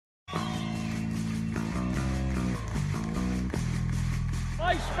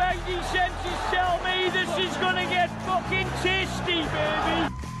My spidey senses tell me this is gonna get fucking tasty, baby.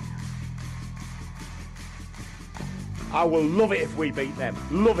 I will love it if we beat them.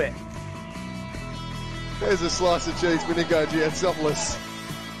 Love it. There's a slice of cheese when you go topless.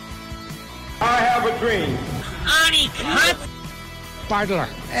 I have a dream. Arnie, cut! Battler.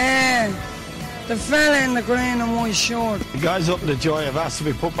 The fella in the green and white shirt. The guys up in the joy have asked to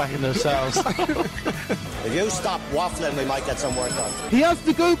be put back in their cells. If you stop waffling, we might get some work done. He has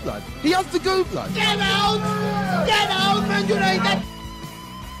the goop, lad. He has the goop, lad. Get out! Get out, Man United!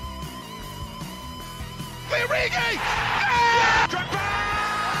 Origi!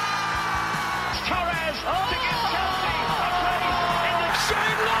 Torres to give Chelsea a place in the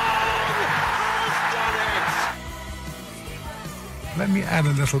Shane Long has done it. Let me add a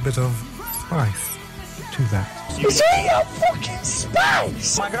little bit of spice to that. Is he a fucking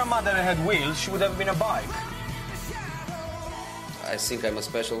spice? My grandmother had wheels, she would have been a bike. I think I'm a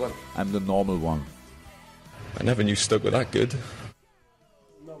special one. I'm the normal one. I never knew Stoke were that good.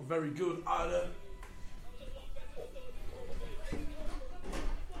 Not very good either.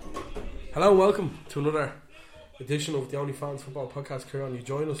 Hello and welcome to another edition of the Only Fans Football Podcast. Kieran, you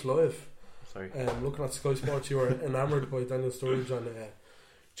join us live. Sorry. Looking at Sky Sports, you were enamoured by Daniel Sturridge and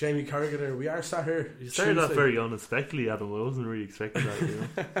Jamie Carragher. We are sat here. You started that very unexpectedly, Adam. I wasn't really expecting that. You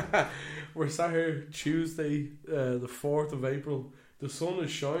know? We're sat here Tuesday, the 4th of April. The sun is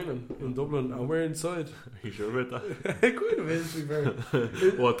shining in Dublin and we're inside. Are you sure about that? It kind of is, to be fair.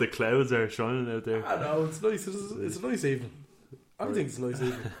 What, the clouds are shining out there? I know, it's nice. It's a nice evening. I think it's a nice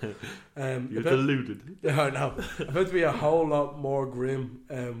evening. You're deluded. Yeah, I know. About to be a whole lot more grim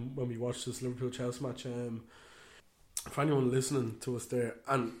when we watch this Liverpool-Chelsea match. For anyone listening to us there,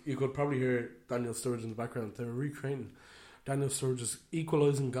 and you could probably hear Daniel Sturridge in the background, they were recreating Daniel Sturridge's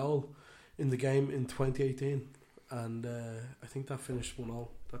equalising goal in the game in 2018, and I think that finished 1-1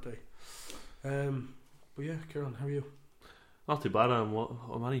 that day. But yeah, Kieran, how are you? Not too bad.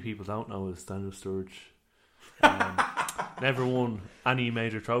 What many people don't know is Daniel Sturridge never won any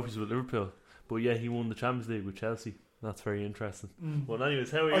major trophies with Liverpool, but yeah, he won the Champions League with Chelsea. That's very interesting. Well, anyways,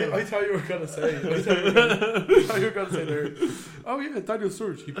 how are you? I thought you were going to say. There. Oh yeah, Daniel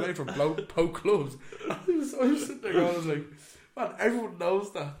Sturridge. He played for Poke clubs. I was sitting there going, I was like, man, everyone knows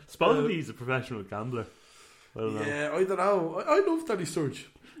that. Supposedly he's a professional gambler. I don't know. I love Daniel Sturridge.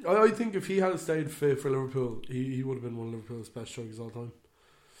 I think if he had stayed fit for Liverpool, he would have been one of Liverpool's best strikers all time.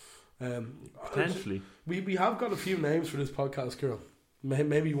 Potentially. We have got a few names for this podcast, Kieran.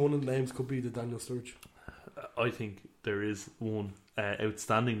 Maybe one of the names could be the Daniel Sturridge. I think there is one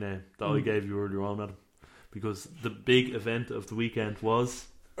outstanding name that I gave you earlier on, Adam, because the big event of the weekend was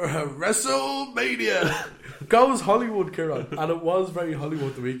WrestleMania. Goes Hollywood, Kieran, and it was very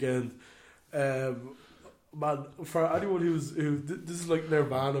Hollywood the weekend. Man, for anyone who this is like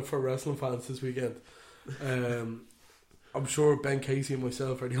Nirvana for wrestling fans this weekend. I'm sure Ben Casey and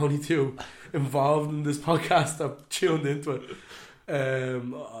myself are the only two involved in this podcast that tuned into it.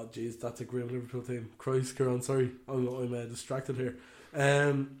 Oh jeez, that's a grim Liverpool team. Christ, Kieran, sorry, I'm distracted here.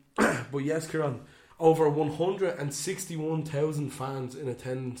 But yes, Kieran, over 161,000 fans in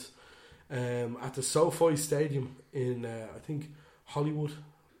attendance at the SoFi Stadium in I think Hollywood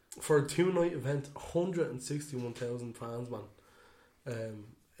for a 2-night event. 161,000 fans, man.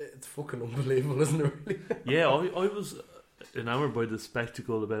 It's fucking unbelievable, isn't it? Really? Yeah, I was enamoured by the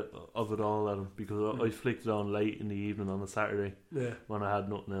spectacle of it all, Adam, because I flicked it on late in the evening on a Saturday when I had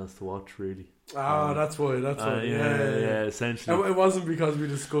nothing else to watch, really. That's why. Yeah, essentially. It wasn't because we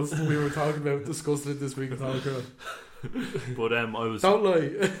were talking about discussing it this week with Alcohol. But I was don't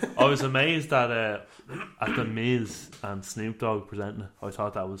lie. I was amazed at the Miz and Snoop Dogg presenting it. I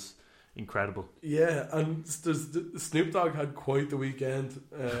thought that was incredible. Yeah, and Snoop Dogg had quite the weekend.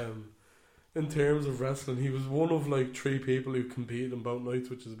 In terms of wrestling, he was one of like 3 people who competed in both nights,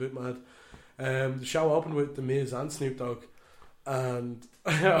 which is a bit mad. The show opened with The Miz and Snoop Dogg, and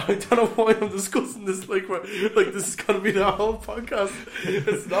I don't know why I'm discussing this like this is going to be the whole podcast.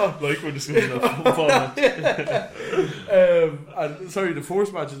 It's not like we're discussing a football match. And sorry, the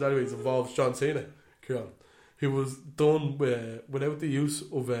first matches anyways involves John Cena, Kieran, who was done without the use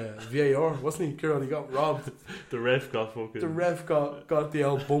of VAR, wasn't he, Kieran? He got robbed. The ref got the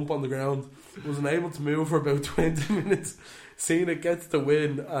old bump on the ground. Wasn't able to move for about 20 minutes. Cena gets the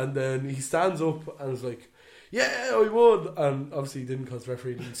win, and then he stands up and is like, "Yeah, I won!" And obviously he didn't, because the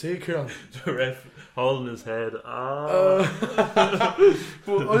referee didn't see it, Kieran. The ref holding his head. But I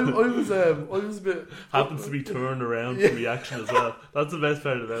was a bit. Happens to be turned around for reaction as well. That's the best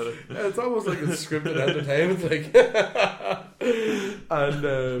part about it. Yeah, it's almost like a scripted entertainment, like. And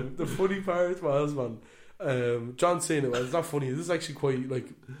the funny part was, man, John Cena, well, it's not funny. This is actually quite like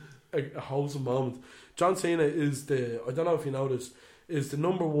a wholesome moment. John Cena is I don't know if you know this, is the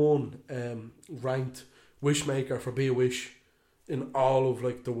number one ranked wish maker for Be a Wish in all of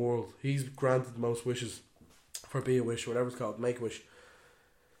like the world. He's granted the most wishes for Be a Wish, whatever it's called, Make a Wish.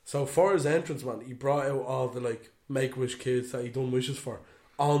 So for his entrance, man, he brought out all the like Make a Wish kids that he done wishes for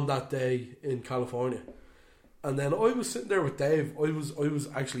on that day in California. And then I was sitting there with Dave. I was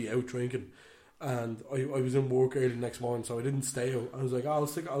actually out drinking, and I was in work early next morning, so I didn't stay out. I was like, I'll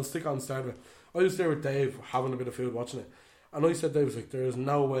stick on Saturday. I was there with Dave having a bit of food, watching it. And I said, Dave was like, there is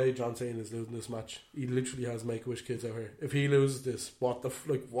no way John Cena is losing this match. He literally has Make-A-Wish kids out here. If he loses this, what the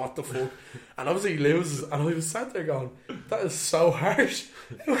fuck? And obviously he loses. And I was sat there going, that is so harsh.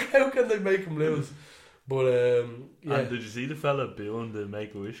 How can they make him lose? But yeah. And did you see the fella beyond the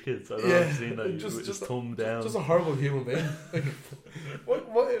Make-A-Wish kids? I don't know if you've seen that. Just thumb down. Just a horrible human being. Like,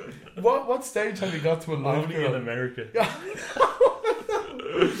 what stage have you got to in life? Only in America.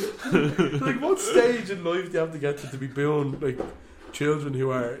 Like, what stage in life do you have to get to be booing like children who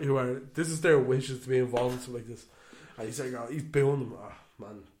are this is their wishes to be involved in something like this? And he's like, he's booing them.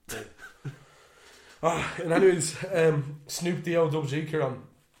 Man. And anyways, Snoop Dogg Kieran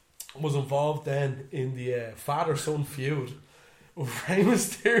was involved then in the father-son feud of Rey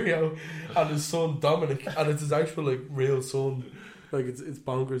Mysterio and his son Dominic, and it's his actual like real son. Like it's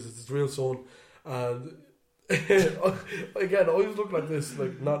bonkers. It's his real son, and again, I was looking like this,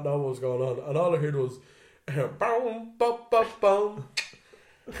 like not knowing what was going on, and all I heard was bum bum bum bum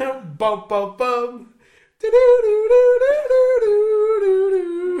bum bum bum.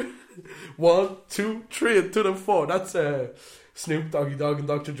 1, 2, 3 and to the 4. That's Snoop Doggy Dogg and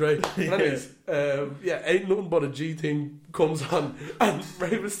Dr. Dre. And anyways, ain't nothing but a G thing comes on, and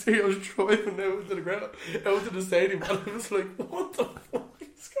Rey Mysterio's driving out to the ground, out to the stadium, and I was like, what the fuck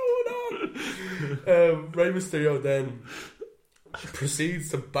is going on? Rey Mysterio then proceeds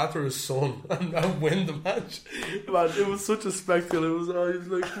to batter his son and win the match. Man, it was such a spectacle. I was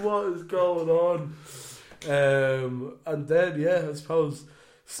like, what is going on? And then, I suppose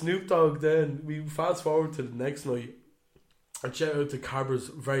Snoop Dogg, then we fast forward to the next night. And shout out to Cabra's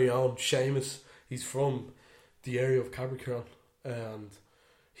very own Seamus. He's from the area of Cabra, and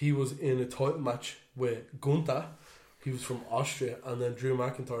he was in a title match with Gunther. He was from Austria, and then Drew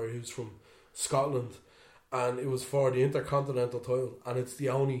McIntyre, who's from Scotland, and it was for the Intercontinental title, and it's the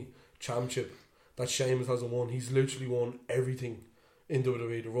only championship that Seamus hasn't won. He's literally won everything in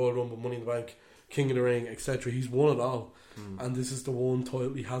WWE: the Royal Rumble, Money in the Bank, King of the Ring, etc. He's won it all, and this is the one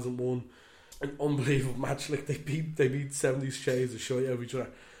title he hasn't won. An unbelievable match. Like they beat 70 shades of shit out of each other,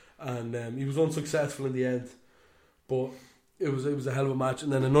 and he was unsuccessful in the end. But it was a hell of a match.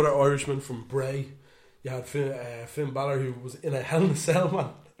 And then another Irishman from Bray. You had Finn Balor, who was in a Hell in a Cell, man.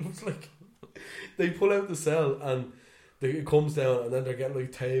 It was like they pull out the cell and it comes down, and then they're getting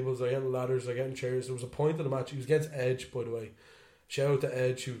like tables, they're getting ladders, they're getting chairs. There was a point in the match. He was against Edge, by the way. Shout out to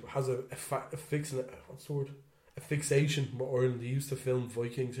Edge, who has a fixation with Ireland. They used to film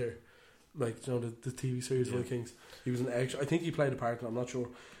Vikings here. Like, you know, the TV series Vikings. He was an extra. I think he played a part in it, I'm not sure.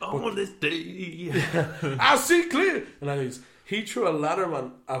 On this day, I see clear. And anyways, he threw a ladder,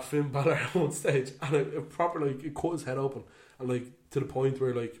 man, at Finn Balor at one stage, and it proper, like, it cut his head open, and like to the point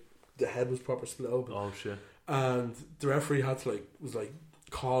where like the head was proper split open. Oh shit! And the referee had to was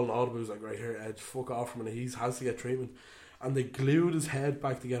calling audible. He was like, right here, Edge, fuck off from it. He has to get treatment. And they glued his head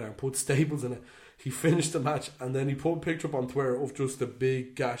back together and put staples in it. He finished the match, and then he put a picture up on Twitter of just a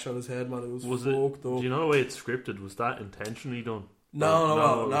big gash on his head, man. It was fucked up. Do you know the way it's scripted? Was that intentionally done?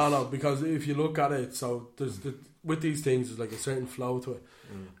 No. Because if you look at it, so there's with these things, there's like a certain flow to it.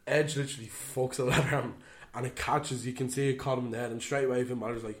 Edge literally fucks a leather arm, and it catches. You can see it caught him in the head, and straight away, Finn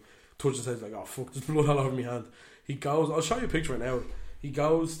Balor's like touches his head, like, oh fuck, there's blood all over my hand. He goes. I'll show you a picture right now. He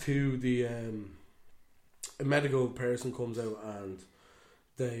goes to the a medical person comes out, and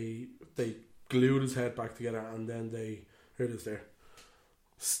they glued his head back together, and then here it is there,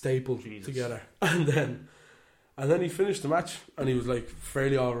 stapled together, and then he finished the match, and he was like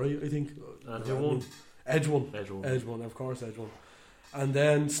fairly alright, I think. And who won? Edge won, of course, Edge won. And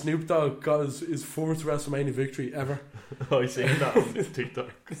then Snoop Dogg got his fourth WrestleMania victory ever. I seen that on TikTok.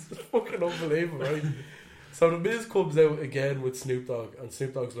 It's fucking unbelievable, right? So the Miz comes out again with Snoop Dogg, and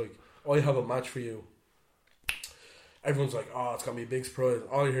Snoop Dogg's like, I have a match for you. Everyone's like, oh, it's going to be a big surprise.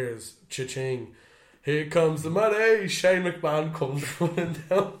 All you hear is cha-ching. Here comes the money. Shane McMahon comes running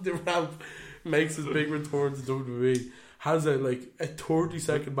down the ramp, makes his big return to WWE, has a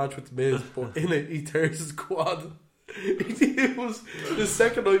 30-second match with The Miz, but in it, he tears his quad. It was the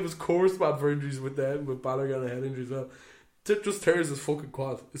second night was coursed bad for injuries with Balor getting a head injury as well. Just tears his fucking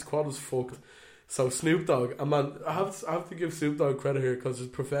quad. His quad was fucked. So Snoop Dogg, and man, I have to give Snoop Dogg credit here because there's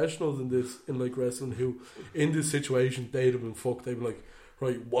professionals in like wrestling who, in this situation, they'd have been fucked. They'd be like,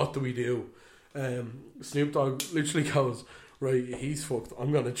 right, what do we do? Snoop Dogg literally goes, right, he's fucked,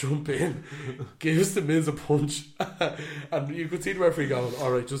 I'm gonna jump in, gives the Miz a punch, and you could see the referee going,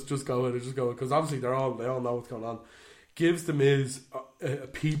 alright, just go in, because obviously they all know what's going on. Gives the Miz a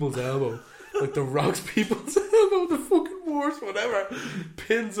people's elbow, like the Rock's people's elbow, the fucking worst, whatever,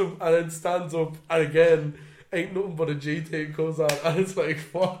 pins him and then stands up, and again, ain't nothing but a G thing comes on, and it's like,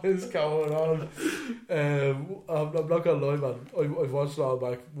 what is going on? I'm not gonna lie, man, I've watched it all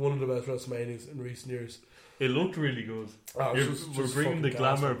back. One of the best WrestleManias in recent years. It looked really good. We're bringing the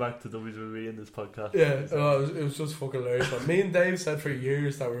glamour back to WWE in this podcast. Yeah, it was just fucking hilarious, man. Me and Dave said for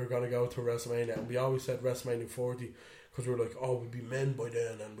years that we were going to go to WrestleMania, and we always said WrestleMania 40 because we were like, oh, we'll be men by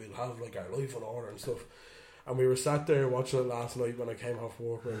then and we'll have like our life in order and stuff. And we were sat there watching it last night when I came off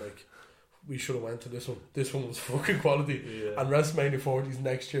work. We were like, we should have went to this one. This one was fucking quality. Yeah. And WrestleMania 40 is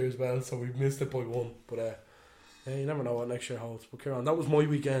next year as well, so we missed it by one. But yeah, you never know what next year holds. But Kieran, that was my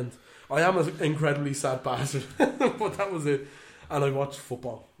weekend. I am an incredibly sad bastard, but that was it. And I watched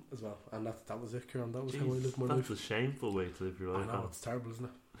football as well, and that was it, Kieran. That was how I lived my life. That's a shameful way to live your life. I know, it's terrible, isn't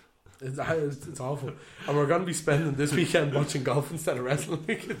it? It's awful. And we're going to be spending this weekend watching golf instead of wrestling.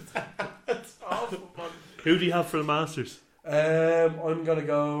 It's awful, man. Who do you have for the Masters? I'm going to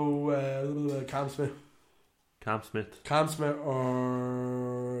go Cam Smith. Cam Smith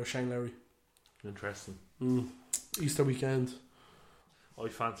or Shane Lowry. Interesting. Easter weekend. I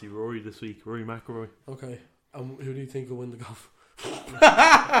fancy Rory this week. Rory McIlroy. Okay. Who do you think will win the golf?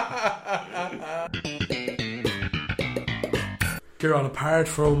 Kieran, apart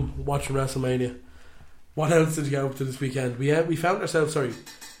from watching WrestleMania, what else did you get up to this weekend? We found ourselves,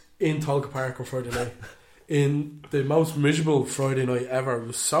 in Tolka Park on Friday night. In the most miserable Friday night ever. It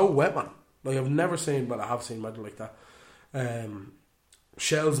was so wet, man. Like, I've never seen, but I have seen weather like that.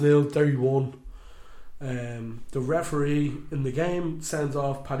 Shells 0, Derry 1. The referee in the game sends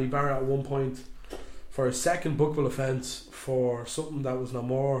off Paddy Barrett at one point for a second bookable offence for something that was no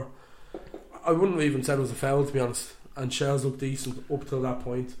more. I wouldn't have even said it was a foul, to be honest. And Shells looked decent up till that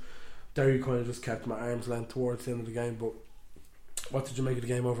point. Derry kind of just kept my arm's length towards the end of the game. But what did you make of the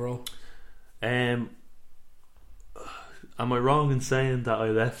game overall? Am I wrong in saying that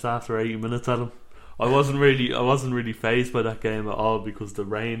I left after 80 minutes at him? I wasn't really fazed by that game at all because the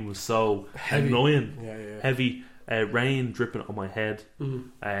rain was so heavy. Annoying. Yeah. Heavy rain dripping on my head.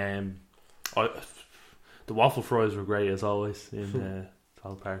 The waffle fries were great as always in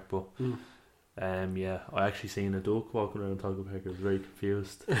Tolka Park, but I actually seen a duck walking around Tolka Park. I was very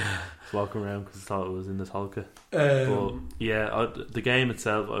confused. Walking around because I thought it was in the Tolka. But yeah, the game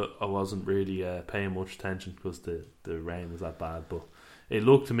itself, I wasn't really paying much attention because the rain was that bad. But it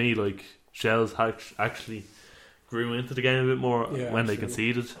looked to me like Shells actually grew into the game a bit more when they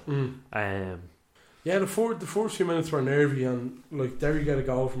conceded. The first few minutes were nervy, and like Derry get a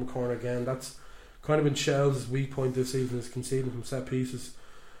goal from a corner again. That's kind of been Shells' weak point this season, is conceding from set pieces.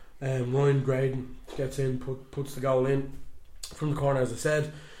 Ryan Graydon gets in, puts the goal in from the corner, as I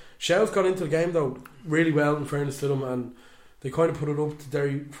said. Shells got into the game though really well, in fairness to them, and they kind of put it up to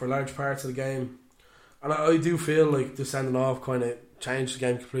Derry for large parts of the game. And I do feel like the sending off kind of changed the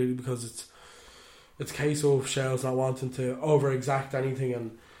game completely, because it's a case of Shells not wanting to over exact anything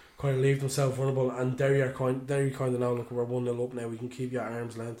and kind of leave themselves vulnerable, and Derry kind of know, look, we're 1-0 up now, we can keep you at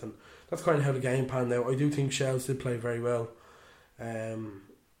arm's length, and that's kind of how the game panned out. I do think Shells did play very well, and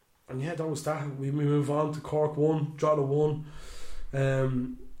yeah, that was that. We move on to Cork 1, Drogheda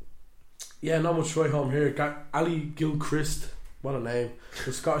 1. Not much right home here. Got Ali Gilchrist, what a name,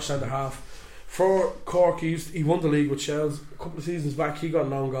 the Scottish centre half for Cork. He won the league with Shells a couple of seasons back. He got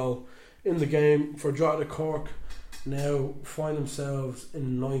an own goal in the game for Drogheda. Cork now find themselves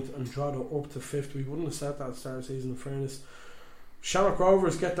in 9th and Drogheda up to 5th. We wouldn't have said that at the start of the season, in fairness. Shamrock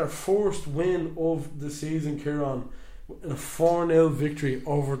Rovers get their first win of the season, Kieran, in a 4-0 victory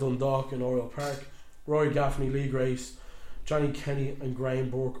over Dundalk in Oriel Park. Roy Gaffney, Lee Grace, Johnny Kenny and Graham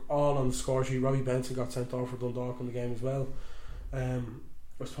Burke all on the score sheet. Robbie Benson got sent off for Dundalk in the game as well. I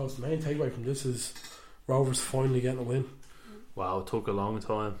suppose the main takeaway from this is Rovers finally getting a win. Wow, it took a long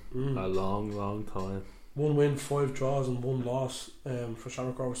time. A long time. 1 win, 5 draws and 1 loss for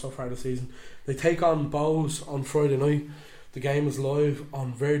Shamrock Rovers so far this season. They take on Bows on Friday night. The game is live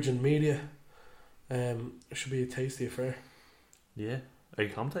on Virgin Media. It should be a tasty affair. Yeah. Are you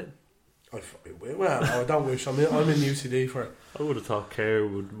commentating? Well, I don't wish. I'm in UCD for it. I would have thought Kerr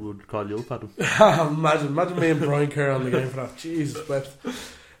would call you up at him. Imagine me and Brian Kerr on the game for that. Jesus wept.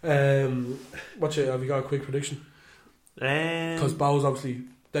 Have you got a quick prediction? Because Bows obviously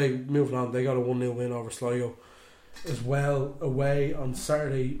They moving on. They got a 1-0 win over Sligo as well away on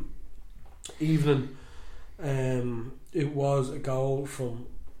Saturday evening. It was a goal from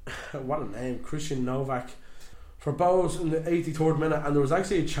what a name, Christian Novak for Bows in the 83rd minute, and there was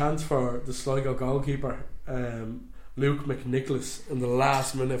actually a chance for the Sligo goalkeeper Luke McNicholas in the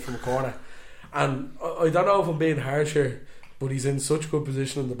last minute from a corner. And I don't know if I'm being harsh here, but he's in such good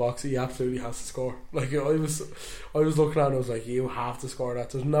position in the box that he absolutely has to score. Like I was looking at it and I was like, you have to score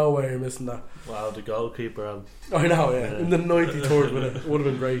that. There's no way you're missing that. Wow, the goalkeeper. I know, yeah. In the 93rd minute, it would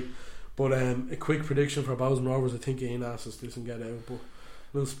have been great. But a quick prediction for Bows and Rovers. I think Ian asked us this and get out, but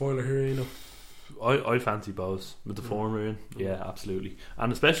a little spoiler here, you know. I fancy Bows with the form we're in. Yeah, absolutely.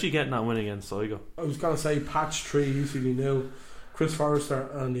 And especially getting that win against Sligo. I was going to say patch 3 UCD nil. Chris Forrester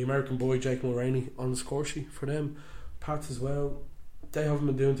and the American boy Jake Mulroney on the score sheet for them. Pats as well. They haven't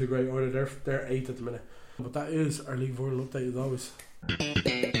been doing too great either. They're 8th at the minute. But that is our League World update as always.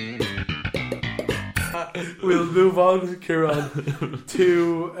 We'll move on, Kieran, to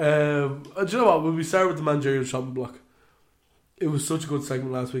do you know what? When we start with the managerial shopping block, it was such a good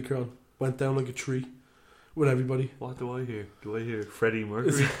segment last week, Kieran. Went down like a tree with everybody. What do I hear? Do I hear Freddie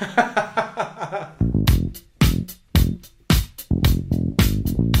Mercury?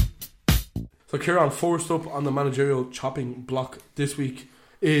 So Kieran, first up on the managerial chopping block this week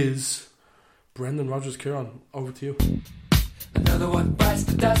is Brendan Rodgers. Kieran, over to you. Another one bites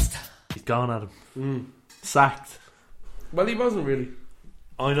the dust. He's gone at him. Sacked. Well, he wasn't really.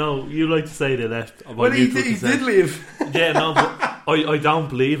 I know, you like to say they left. Well, he did leave. Yeah, no, but I don't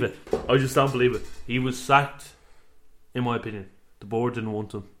believe it. I just don't believe it. He was sacked, in my opinion. The board didn't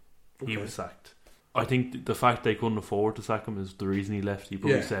want him. He was sacked. I think the fact they couldn't afford to sack him is the reason he left. He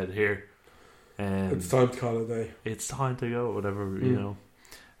probably said, here, it's time to call it a day. It's time to go, whatever, you know.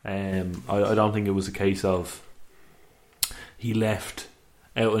 I don't think it was a case of he left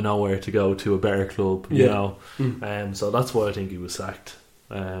out of nowhere to go to a better club, you know. So that's why I think he was sacked.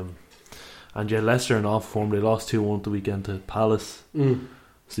 And yeah, Leicester in off form. They lost 2-1 the weekend to Palace.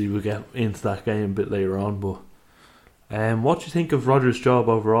 So you will get into that game a bit later on. But what do you think of Rodgers' job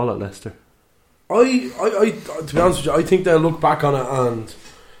overall at Leicester? I to be honest with you, I think they'll look back on it, and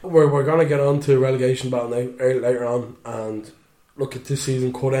we're going to get on to relegation battle later on, and look at this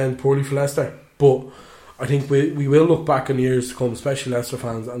season could end poorly for Leicester, but I think we will look back in years to come, especially Leicester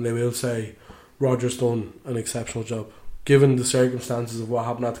fans, and they will say Rodgers done an exceptional job given the circumstances of what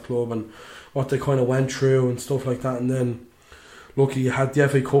happened at the club and what they kind of went through and stuff like that. And then look, you had the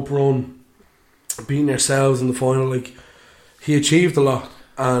FA Cup run, beating yourselves in the final. Like, he achieved a lot,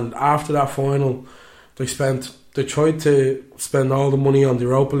 and after that final they tried to spend all the money on the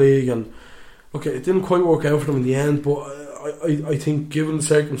Europa League, and look, it didn't quite work out for them in the end. But I think given the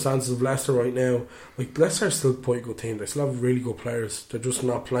circumstances of Leicester right now, like, Leicester are still quite a good team. They still have really good players. They're just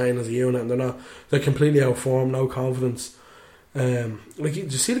not playing as a unit, and they're completely out of form, no confidence. Like,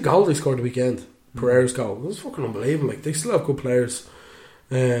 did you see the goal they scored the weekend? Pereira's goal. It was fucking unbelievable. Like, they still have good players.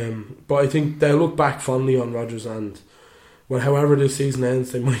 But I think they'll look back fondly on Rodgers, and well, however this season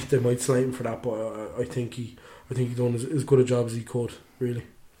ends, they might slate him for that. But I think he done as good a job as he could, really.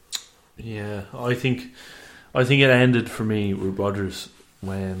 Yeah, I think it ended for me with Rodgers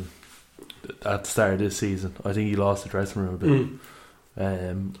when at the start of this season. I think he lost the dressing room a bit.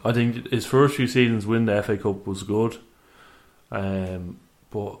 I think his first few seasons win the FA Cup was good,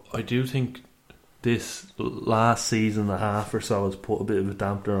 but I do think this last season and a half or so has put a bit of a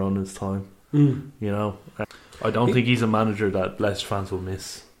dampener on his time. You know, I don't think he's a manager that Leicester fans will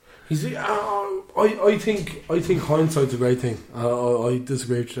miss. I think hindsight's a great thing. I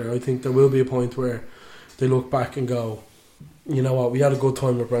disagree with you there. I think there will be a point where they look back and go, you know what, we had a good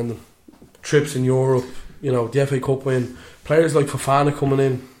time with Brendan. Trips in Europe, you know, the FA Cup win, players like Fofana coming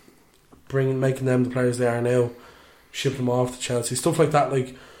in, making them the players they are now, shipping them off to Chelsea, stuff like that.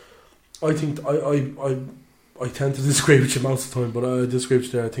 Like, I think I tend to disagree with you most of the time, but I disagree with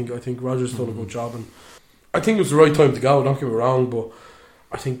you there. I think Rodgers done a good job, and I think it was the right time to go. Don't get me wrong, but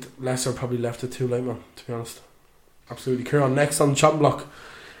I think Leicester probably left it too late, man, to be honest. Absolutely. Kieran, next on the chopping block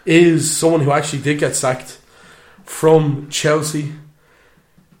is someone who actually did get sacked from Chelsea.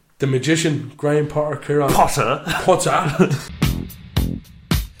 The magician, Graham Potter. Kieran. Potter.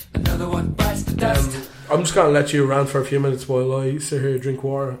 Another one bites the dust. I'm just going to let you rant for a few minutes while I sit here, drink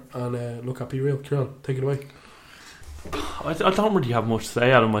water, and look at Be Real. Kieran, take it away. I don't really have much to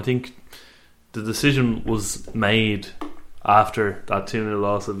say, Adam. I think the decision was made after that 2-0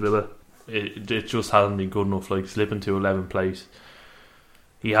 loss at Villa. It just hasn't been good enough. Like, slipping to 11th place.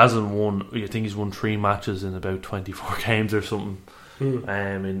 He hasn't won. I think he's won 3 matches in about 24 games or something.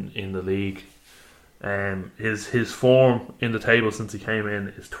 In the league. His form in the table since he came in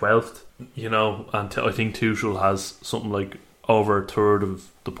is 12th, you know, and I think Tuchel has something like over a third of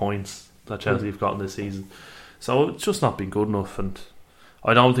the points that Chelsea have gotten this season. So it's just not been good enough, and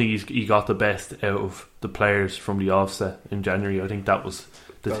I don't think he got the best out of the players from the offset in January. I think that was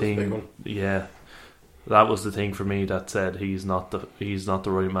the thing. Yeah, that was the thing for me that said he's not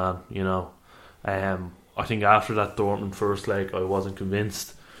the right man. You know, I think after that Dortmund first leg, I wasn't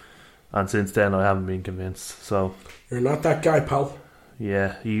convinced, and since then I haven't been convinced. So you're not that guy, pal.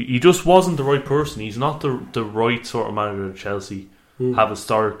 Yeah, he just wasn't the right person. He's not the right sort of manager that Chelsea have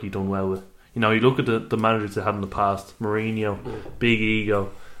historically done well with. You know, you look at the managers they had in the past: Mourinho, big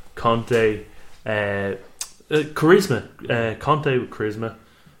ego; Conte, charisma. Conte with charisma.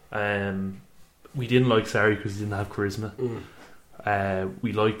 We didn't like Sarri because he didn't have charisma.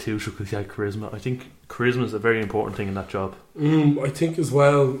 We liked Tuchel because he had charisma. I think charisma is a very important thing in that job. I think as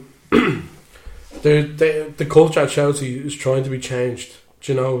well, the culture at Chelsea is trying to be changed.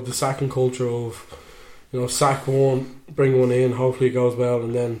 Do you know, the sacking culture of, you know, sack one, bring one in, hopefully it goes well,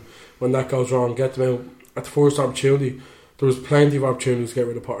 and then when that goes wrong, get them out at the first opportunity. There was plenty of opportunities to get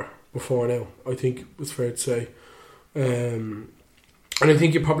rid of Potter before now, I think it's fair to say. And I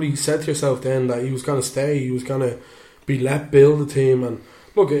think you probably said to yourself then that he was going to stay, he was going to be let build the team, and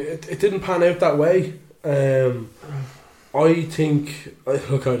look, it didn't pan out that way. I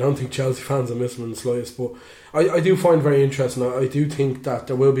don't think Chelsea fans are missing in the slightest, but I do find it very interesting. I do think that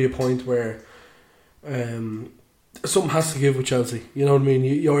there will be a point where something has to give with Chelsea. You know what I mean?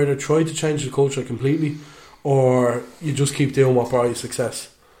 You either try to change the culture completely, or you just keep doing what brought you success.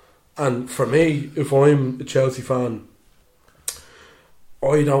 And for me, if I'm a Chelsea fan,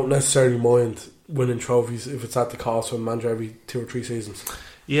 I don't necessarily mind winning trophies if it's at the cost of a manager every 2 or 3 seasons.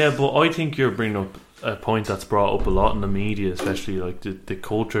 Yeah, but I think you're bringing up a point that's brought up a lot in the media, especially like the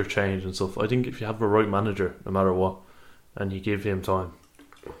culture change and stuff. I think if you have a right manager, no matter what, and you give him time,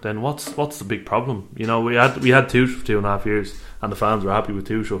 then what's the big problem? You know, we had Tuchel for 2.5 years, and the fans were happy with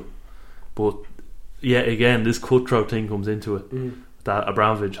Tuchel. But yeah, again, this cutthroat thing comes into it that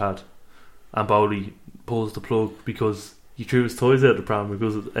Abramovich had, and Bowley pulls the plug because he threw his toys out the pram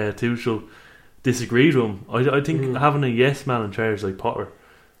because Tuchel disagreed with him. I think having a yes man in charge like Potter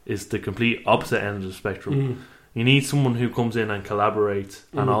is the complete opposite end of the spectrum. You need someone who comes in and collaborates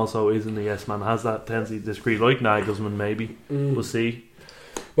and also isn't a yes man, has that tendency to disagree, like Nagelsmann maybe. We'll see.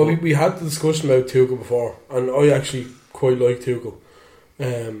 Well, we had the discussion about Tuchel before, and I actually quite like Tuchel.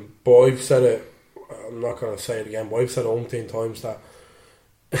 But I've said it, I'm not going to say it again, but I've said it 18 times that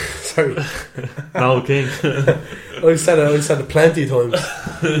sorry. No, King. I said it plenty of times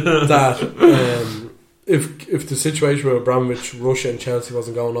that if the situation with Abramovich, Russia and Chelsea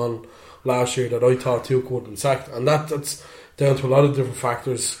wasn't going on last year, that I thought Tuchel would have been sacked, and that's down to a lot of different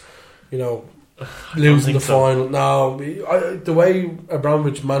factors. You know, losing the final. No, the way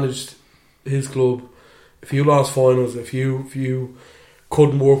Abramovich managed his club, if you lost finals, if you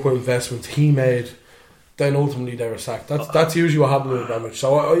couldn't work with investments he made, then ultimately they were sacked. That's usually what happened with Abramovich.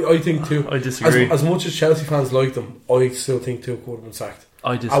 So I think too. I disagree. As much as Chelsea fans liked him, I still think Tuchel would have been sacked.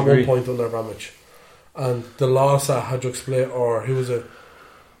 I disagree. At one point under Abramovich. And the loss at Hajduk Split, or who was it?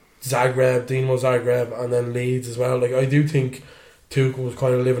 Dinamo Zagreb, and then Leeds as well. Like, I do think Tuchel was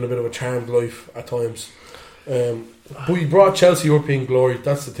kind of living a bit of a charmed life at times. But he brought Chelsea European glory.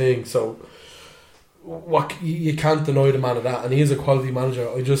 That's the thing. So you can't deny the man of that, and he is a quality manager.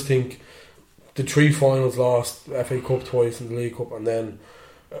 I just think the 3 finals lost, FA Cup twice and the League Cup, and then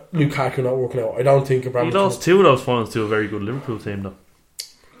Lukaku not working out. I don't think Abramovich. He lost 2 of those finals to a very good Liverpool team, though.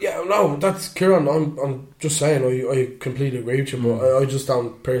 Yeah, no, that's Kieran. I'm just saying, I completely agree with you, but I just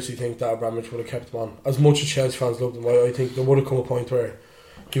don't personally think that Abramovich would have kept him on. As much as Chelsea fans loved him, I think there would have come a point where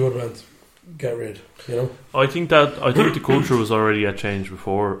he would have went, get rid. You know, I think the culture was already at change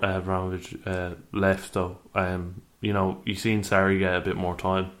before Abramovich left, though. You know, you've seen Sarri get a bit more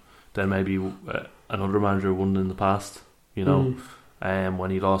time than maybe another manager wouldn't in the past. You know,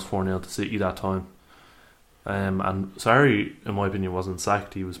 when he lost 4-0 to City that time. And Sarri, in my opinion, wasn't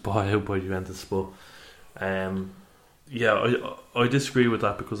sacked. He was bought out by Juventus. But yeah, I disagree with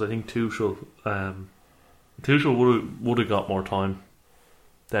that, because I think Tuchel would have got more time.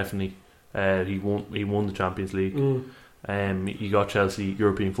 Definitely, he won the Champions League. He got Chelsea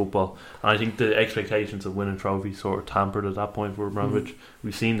European football, and I think the expectations of winning trophies sort of tampered at that point for Abramovich.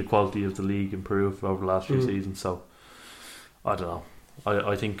 We've seen the quality of the league improve over the last few seasons. So I don't know.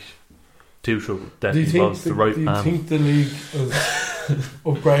 I think Tuchel definitely was the right man. Do you think the league is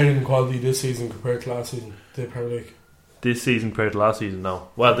upgrading in quality this season compared to last season, the Premier League? This season compared to last season, no.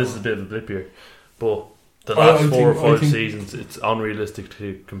 Well, this is a bit of a blip here, but the last 4 or 5 seasons, it's unrealistic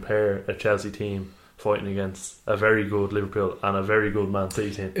to compare a Chelsea team fighting against a very good Liverpool and a very good Man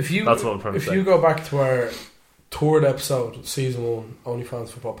City team. That's what I'm trying to say. If you go back to our third episode, season 1, Only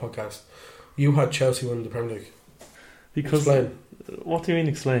Fans Football Podcast, you had Chelsea winning the Premier League. Because explain. What do you mean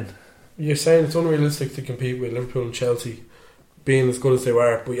explain? You're saying it's unrealistic to compete with Liverpool and Chelsea being as good as they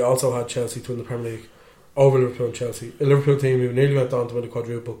were, but you also had Chelsea to win the Premier League over Liverpool and Chelsea. A Liverpool team who nearly went on to win the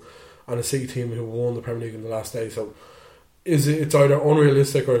quadruple, and a City team who won the Premier League in the last day. So it's either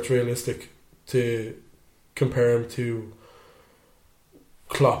unrealistic or it's realistic to compare him to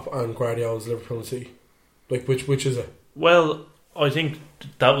Klopp and Guardiola's Liverpool and City. Like, which is it? Well, I think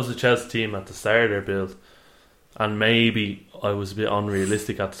that was the Chelsea team at the start of their build, and maybe I was a bit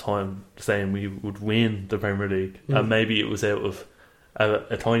unrealistic at the time saying we would win the Premier League, and maybe it was out of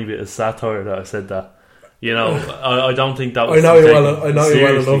a tiny bit of satire that I said that. You know, I don't think that was. I know you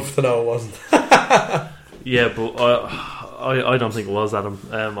well enough to know it wasn't. Yeah, but I don't think it was, Adam.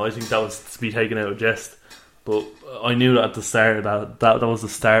 I think that was to be taken out of jest. But I knew that at the start that was the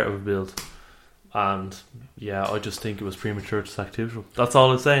start of a build, and yeah, I just think it was premature to sack Tuchel. That's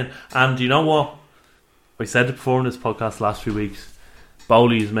all I'm saying. And you know what? I said it before in this podcast last few weeks.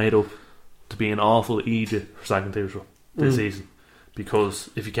 Bowley is made up to be an awful idiot for sacking Tuchel this season, because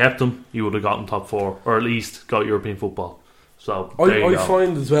if you kept him, you would have gotten top 4 or at least got European football. So I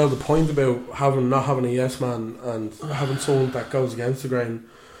find as well the point about not having a yes man and having someone that goes against the grain,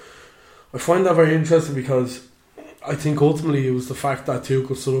 I find that very interesting, because I think ultimately it was the fact that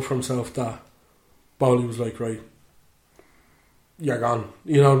Tuchel stood up for himself that Bowley was like, right, you're gone.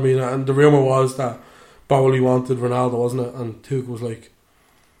 You know what I mean? And the rumour was that Bowley wanted Ronaldo, wasn't it? And Tuchel was like,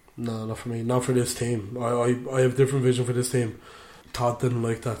 no, not for me, not for this team. I have a different vision for this team. Todd didn't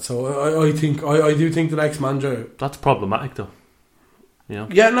like that, so I do think the next manager. That's problematic, though. You know?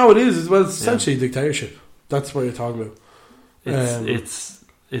 Yeah, no, it is. Well, it's essentially dictatorship. That's what you're talking about.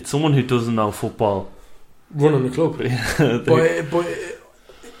 It's someone who doesn't know football running the club. but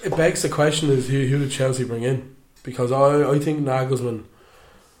it begs the question: is who did Chelsea bring in? Because I think Nagelsmann.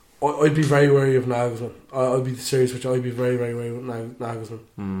 I'd be very wary of Nagelsmann. I'd be serious, which I'd be very, very wary with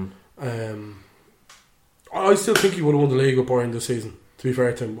Nagelsmann. I still think he would have won the league with Bayern this season, to be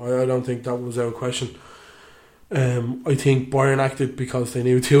fair to him. I don't think that was out of question. I think Bayern acted because they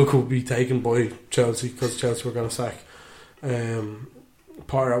knew Tuchel would be taken by Chelsea, because Chelsea were going to sack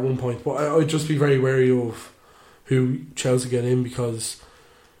Potter at one point. But I'd just be very wary of who Chelsea get in, because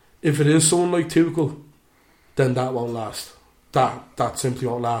if it is someone like Tuchel, then that won't last. That simply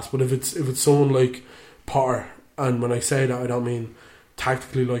won't last. But if it's someone like Potter, and when I say that, I don't mean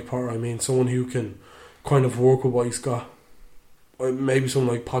tactically like Potter, I mean someone who can kind of work with what he's got. Maybe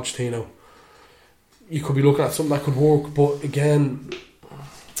someone like Pochettino. You could be looking at something that could work, but again,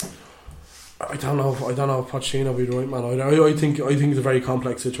 I don't know if Pochettino would be the right man. I think it's a very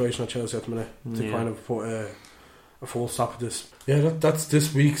complex situation at Chelsea at the minute to kind of put a full stop to this. Yeah, that's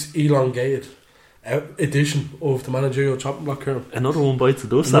this week's elongated edition of the managerial chopping block. Another one bites the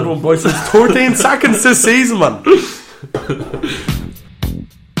dust. Another one bites the dust. 13 seconds this season, man.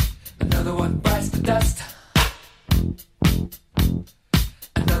 Another one bites the dust.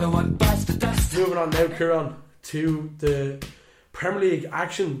 Another one bites the dust. Moving on now, Kieran, to the Premier League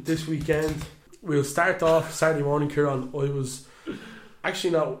action this weekend. We'll start off Saturday morning, Kieran. I was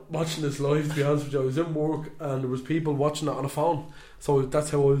actually not watching this live, to be honest with you. I was in work and there was people watching it on a phone, so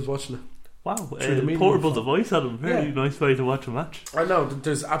that's how I was watching it. Wow, portable device, Adam. Very nice way to watch a match. I know,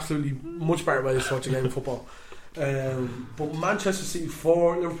 there's absolutely much better ways to watch a game of football. But Manchester City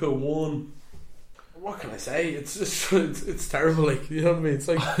 4, Liverpool 1. What can I say? It's terrible. Like, you know what I mean? It's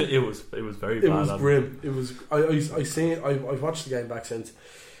like it was very bad. It was grim. It was. I've watched the game back since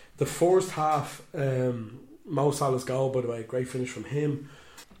the first half. Mo Salah's goal, by the way, great finish from him.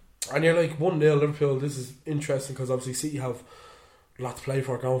 And you're like 1-0 Liverpool. This is interesting because obviously City have a lot to play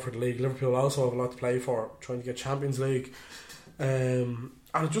for going for the league. Liverpool also have a lot to play for trying to get Champions League. And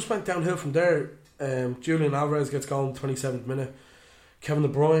it just went downhill from there. Julian Alvarez gets going 27th minute. Kevin De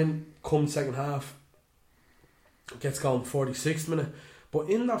Bruyne comes second half, gets going 46th minute. But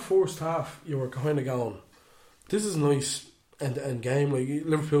in that first half, you were kind of going, this is a nice end-to-end game. Like,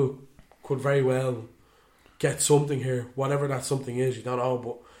 Liverpool could very well get something here, whatever that something is, you don't know,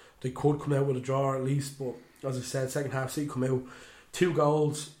 but they could come out with a draw at least. But as I said, second half, City come out 2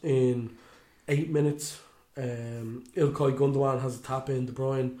 goals in 8 minutes. Ilkay Gundogan has a tap in, De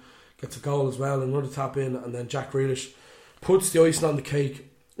Bruyne gets a goal as well, another tap in, and then Jack Grealish puts the icing on the cake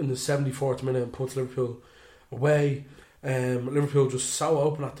in the 74th minute and puts Liverpool away. Liverpool just so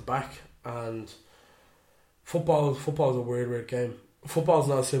open at the back, and football's a weird game. Football's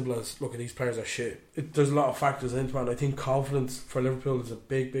not as simple as, look, these players are shit. There's a lot of factors into it, and I think confidence for Liverpool is a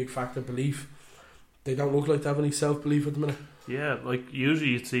big factor. Belief they don't look like they have any self-belief at the minute. Yeah, like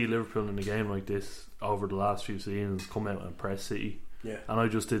usually you'd see Liverpool in a game like this over the last few seasons come out and press City. Yeah. And I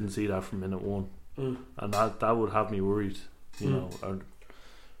just didn't see that from minute one. And that would have me worried, you know,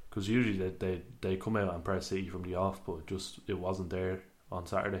 because usually they come out and press City from the off, but it wasn't there on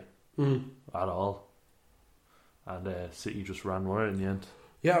Saturday at all. And City just ran right in the end.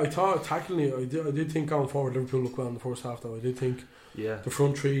 Yeah, I thought tackling I did think going forward Liverpool looked well in the first half though. I did think the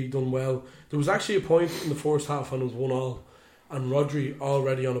front three done well. There was actually a point in the first half when it was 1-1 and Rodri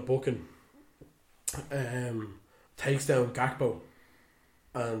already on a booking takes down Gakpo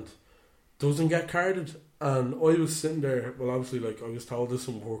and doesn't get carded. And I was sitting there, well obviously like I was told this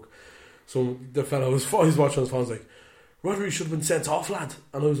wouldn't work. So the fellow I was watching on his phone was like, Rodri should have been sent off, lad.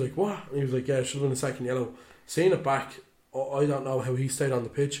 And I was like, what? And he was like, yeah, it should have been a second yellow. Seeing it back, I don't know how he stayed on the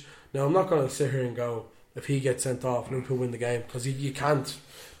pitch. Now I'm not going to sit here and go, if he gets sent off, Liverpool win the game, because you can't.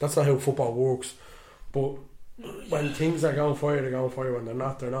 That's not how football works. But when things are going for you, they're going for you. When they're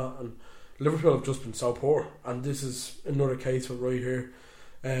not, they're not. And Liverpool have just been so poor, and this is another case of it right here.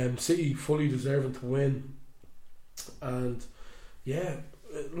 City fully deserving to win. And yeah,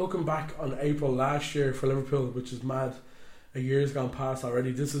 looking back on April last year for Liverpool, which is mad, a year's gone past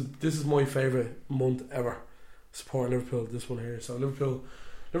already. This is my favourite month ever, supporting Liverpool. This one here. So Liverpool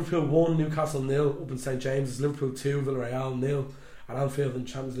 1, Newcastle 0 up in St James's. Liverpool 2, Villarreal 0 at Anfield in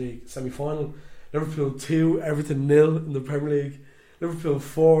Champions League semi-final. Liverpool 2, Everton 0 in the Premier League. Liverpool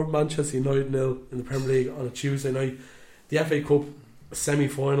 4, Manchester United 0 in the Premier League on a Tuesday night. The FA Cup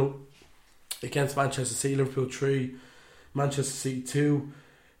semi-final against Manchester City. Liverpool 3, Manchester City 2.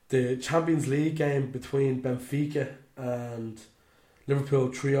 The Champions League game between Benfica and Liverpool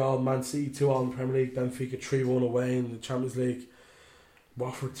 3-3, Man City 2-2 in the Premier League, Benfica 3-1 away in the Champions League,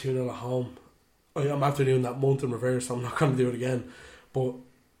 Watford 2-0 at home. I'm after doing that month in reverse, so I'm not going to do it again. But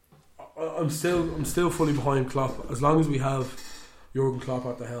I'm still fully behind Klopp. As long as we have Jurgen Klopp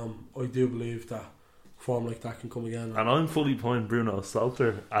at the helm, I do believe that form like that can come again. And I'm fully behind Bruno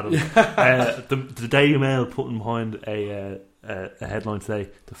Salter, Adam. The Daily Mail putting behind a headline today,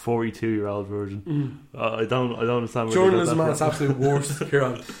 the 42-year-old version. I don't understand. Journalism at its absolute worst,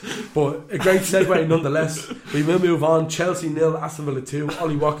 Kieran. But a great segue nonetheless. We will move on. Chelsea 0, Aston Villa 2.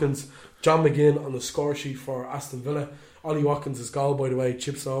 Ollie Watkins, John McGinn on the score sheet for Aston Villa. Ollie Watkins' goal, by the way,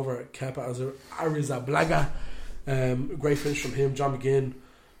 chips over Kepa Arrizabalaga. Great finish from him. John McGinn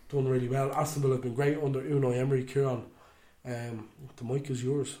done really well. Aston Villa have been great under Unai Emery. Kieran, the mic is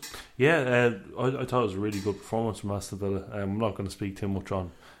yours. Yeah, I thought it was a really good performance from Aston Villa. I'm not going to speak too much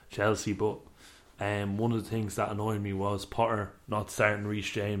on Chelsea, but one of the things that annoyed me was Potter not starting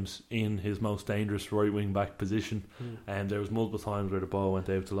Reece James in his most dangerous right wing back position. And there was multiple times where the ball went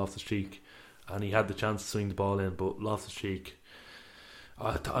out to Loftus-Cheek and he had the chance to swing the ball in, but Loftus-Cheek,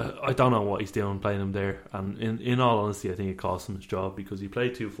 I don't know what he's doing playing him there. And in all honesty, I think it cost him his job, because he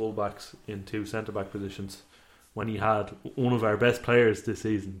played two full-backs in two centre-back positions when he had one of our best players this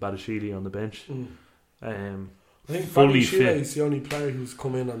season, Badiashile, on the bench. I think fully Badiashile fit. is the only player who's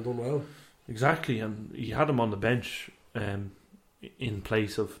come in and done well. Exactly, and he had him on the bench in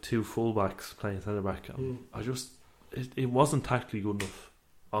place of two full-backs playing centre-back. It wasn't tactically good enough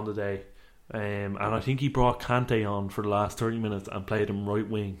on the day. And I think he brought Kante on for the last 30 minutes and played him right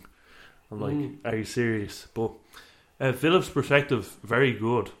wing. I'm like, are you serious? But Phillips' perspective, very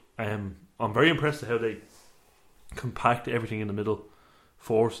good. I'm very impressed at how they compact everything in the middle,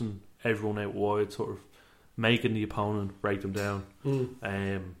 forcing everyone out wide, sort of making the opponent break them down.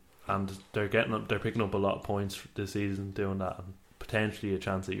 And they're picking up a lot of points this season doing that, and potentially a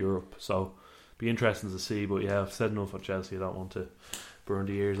chance at Europe. So be interesting to see. But yeah, I've said enough on Chelsea. I don't want to burn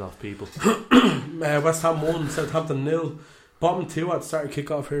the ears off people. West Ham 1, Southampton 0. Bottom 2 at the start of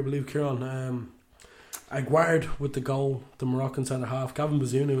kick-off here, I believe, Kieran. Aguerd with the goal, the Moroccan centre half. Gavin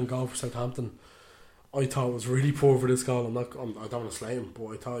Bazunu in goal for Southampton. I thought it was really poor for this goal. I don't want to slay him, but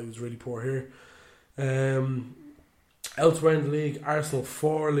I thought he was really poor here. Elsewhere in the league, Arsenal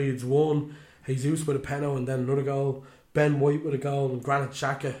 4, Leeds 1. Jesus with a penalty and then another goal. Ben White with a goal and Granit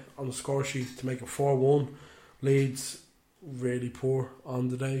Xhaka on the score sheet to make it 4-1. Leeds really poor on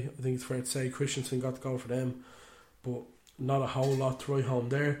the day, I think it's fair to say. Christensen got the goal for them, but not a whole lot to write home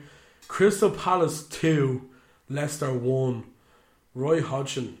there. Crystal Palace 2, Leicester 1. Roy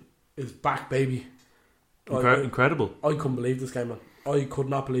Hodgson is back, baby. Incredible. I couldn't believe this game, man. I could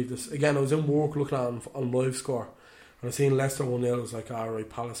not believe this. Again, I was in work looking at it on live score, and I seen Leicester 1-0. I was like, alright,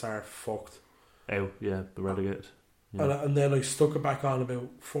 Palace are fucked. Oh yeah, they're relegated. Yeah. And then I stuck it back on about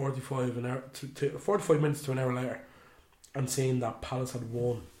 45 minutes to an hour later, and seeing that Palace had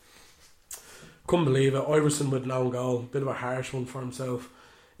won. Couldn't believe it. Iverson with an own goal, bit of a harsh one for himself.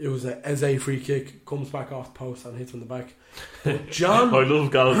 It was a Eze free kick, comes back off the post and hits from the back. But John, I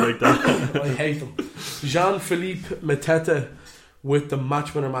love goals like that. I hate them. Jean-Philippe Mateta with the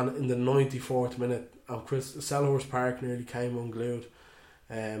match winner man in the 94th minute, and Selhurst Park nearly came unglued.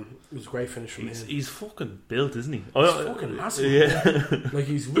 It was a great finish from him. He's fucking built, isn't he? He's fucking massive. Yeah. Like,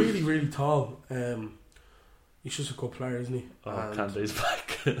 he's really, really tall. He's just a good player, isn't he? Candace's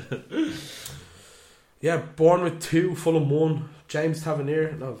back. Yeah, Bournemouth 2, Fulham 1. James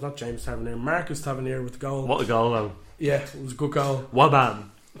Tavernier. No, it's not James Tavernier. Marcus Tavernier with the goal. What a goal, though. Yeah, it was a good goal. Waban.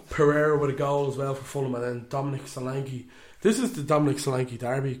 Pereira with a goal as well for Fulham, and then Dominic Solanke. This is the Dominic Solanke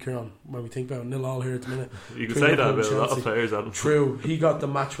derby, Kieran, when we think about 0-0 here at the minute. You can say that about a lot of players, Adam. True. He got the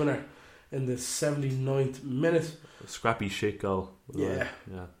match winner in the 79th minute. A scrappy shit goal. Yeah.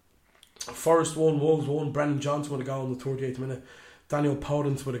 Yeah. Forest 1, Wolves 1. Brendan Johnson with a goal in the 38th minute. Daniel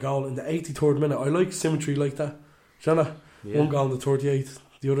Podence with a goal in the 83rd minute. I like symmetry like that. Do you know that? Yeah. One goal in the 38th,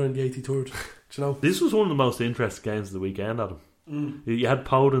 the other in the 83rd. Do you know? This was one of the most interesting games of the weekend, Adam. You had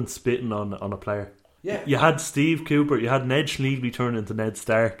Podence spitting on a player. Yeah. You had Steve Cooper. You had Ned Schneebly turn into Ned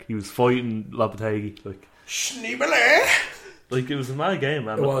Stark. He was fighting Lopetegui. Schneebly! Like, it was a mad game,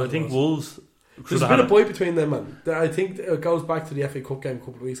 man. I think Wolves... There's a bit of bite between them, man. I think it goes back to the FA Cup game a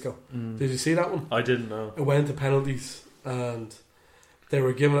couple of weeks ago. Did you see that one? I didn't know. It went to penalties and they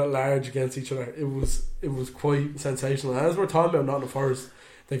were giving it large against each other. It was quite sensational. And as we're talking about Nottingham Forest,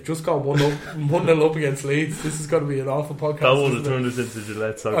 they've just got 1-0 up against Leeds. This is going to be an awful podcast. That would have turned us into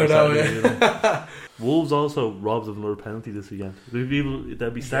Gillette Soccer. I know, Saturday, yeah. you know. Wolves also robbed of another penalty this weekend.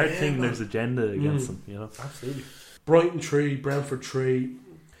 They'll be start thinking there's agenda against them, you know. Absolutely. Brighton 3, Brentford 3.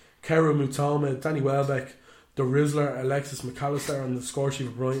 Kera Mutama, Danny Welbeck, the Rizzler, Alexis McAllister on the score sheet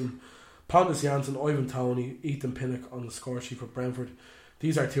for Brighton. Pontus Janssen, Ivan Toney, Ethan Pinnock on the score sheet for Brentford.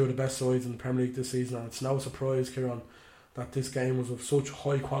 These are two of the best sides in the Premier League this season, and it's no surprise, Kieran, that this game was of such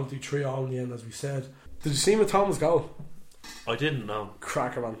high quality 3-all in the end, as we said. Did you see Mutama's goal? I didn't know.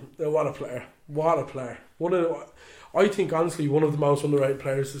 Cracker, man. What a player. What a player. I think, honestly, one of the most underrated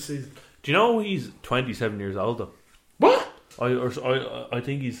players this season. Do you know he's 27 years old, though? What? I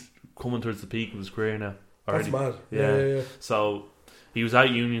think he's coming towards the peak of his career now. Already. That's mad. Yeah. So he was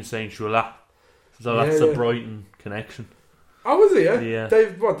at Union Saint-Gilloise. So that's the Brighton connection. Oh, was he? Yeah.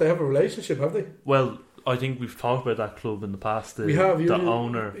 They have a relationship, have they? Well, I think we've talked about that club in the past. We have. The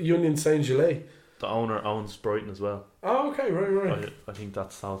owner, Union Saint-Gilloise. The owner owns Brighton as well. Oh, okay, right. I think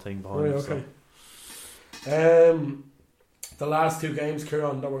that's the whole thing behind it. Okay. The last two games,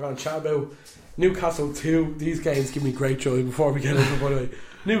 Kieran, that we're going to chat about. Newcastle 2. These games give me great joy before we get into it, by the way.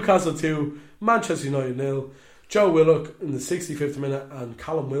 Newcastle 2, Manchester United 0. Joe Willock in the 65th minute and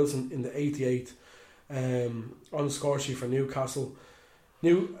Callum Wilson in the 88th on the score sheet for Newcastle.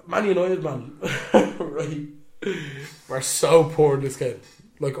 Man United, man. Right. We're so poor in this game.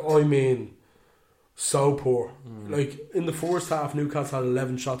 Like, I mean, so poor. Like, in the first half, Newcastle had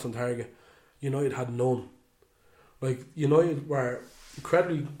 11 shots on target. United had none. Like, United were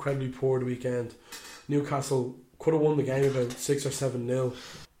incredibly poor the weekend. Newcastle could have won the game about 6 or 7-0.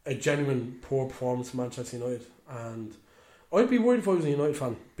 A genuine poor performance from Manchester United, and I'd be worried if I was a United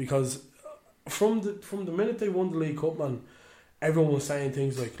fan, because from the minute they won the League Cup, man, everyone was saying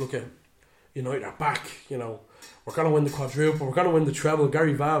things like, look at United are back, you know, we're going to win the quadruple, we're going to win the treble.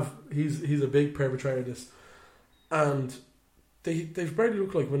 Gary Vav, he's a big perpetrator of this, and they've barely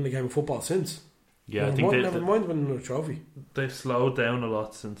looked like winning a game of football since. Yeah, I think never mind winning a trophy. They've slowed down a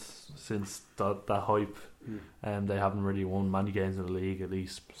lot since that hype, and they haven't really won many games in the league, at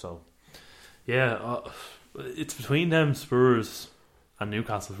least. So, yeah, it's between them, Spurs, and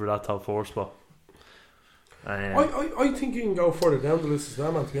Newcastle for that top 4 spot. I think you can go further down the list as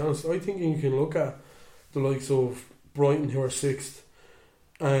well, man. To be honest, I think you can look at the likes of Brighton, who are 6th,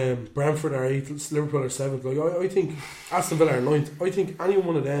 Brentford are 8th, Liverpool are 7th. Like, I think Aston Villa are 9th. I think any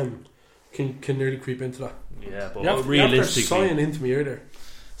one of them can nearly creep into that. Yeah, but realistically, you're sighing into me earlier.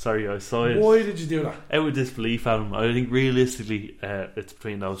 Sorry, I saw it. Why did you do that? Out with disbelief, Adam. I think realistically, it's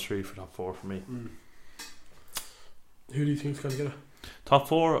between those 3 for top 4 for me. Who do you think is going to get it? Top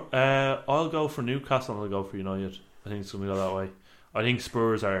 4, I'll go for Newcastle and I'll go for United. I think it's going to go that way. I think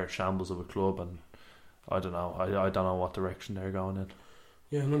Spurs are shambles of a club, and I don't know. I don't know what direction they're going in.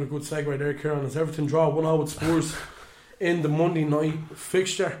 Yeah, another good segue there, Kieran. As Everton draw 1-0 with Spurs in the Monday night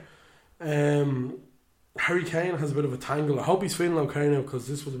fixture. Harry Kane has a bit of a tangle. I hope he's feeling okay now, because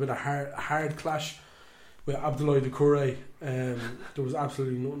this was a bit of a hard clash with Abdoulaye Doucouré. There was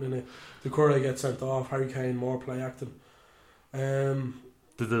absolutely nothing in it. Doucouré gets sent off. Harry Kane more play acting. The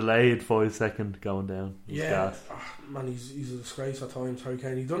delayed 5-second going down. Yeah, man, he's a disgrace at times. Harry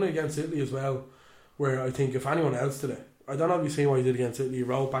Kane. He done it against Italy as well, where I think if anyone else did it, I don't know if you've seen what he did against Italy. He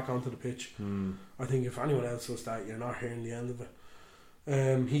rolled back onto the pitch. I think if anyone else does that, you're not hearing the end of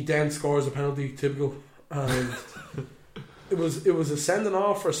it. He then scores a penalty, typical, and it was a sending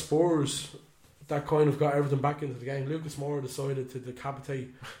off for Spurs that kind of got everything back into the game. Lucas Moura decided to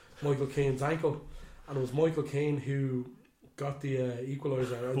decapitate Michael Keane's ankle, and it was Michael Keane who got the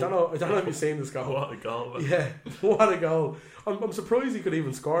equaliser. I don't know if you've seen this goal. What a goal, man. Yeah, what a goal. I'm surprised he could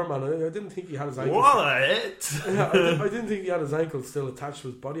even score, man. I didn't think he had his ankle. What a hit! I didn't think he had his ankle still attached to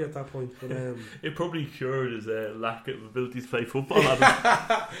his body at that point. But it probably cured his lack of ability to play football.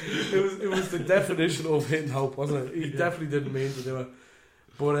 Adam. it was the definition of hitting hope, wasn't it? He definitely didn't mean to do it.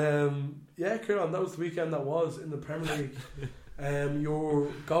 But yeah, Kieran, that was the weekend that was in the Premier League. Your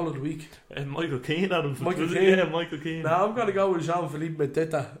goal of the week, Michael Keane, Adam. Michael Keane. Yeah, Michael Keane. Now I'm gonna go with Jean-Philippe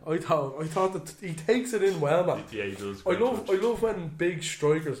Mateta. I thought that he takes it in well, man. Yeah, he does. I love when big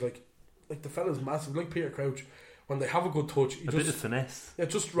strikers like the fella's massive, like Peter Crouch, when they have a good touch, he a bit of finesse. Yeah,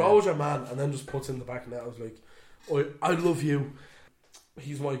 just rolls your man and then just puts in the back net. I was like, I love you.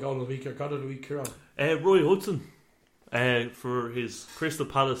 He's my goal of the week. Your goal of the week, Kieran. Roy Hudson, for his Crystal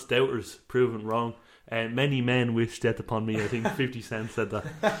Palace doubters proven wrong. Many men wish death upon me. I think 50 Cent said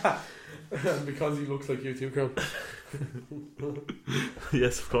that. Because he looks like you too, Kieran.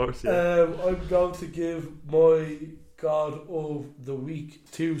 Yes, of course. Yeah. I'm going to give my God of the week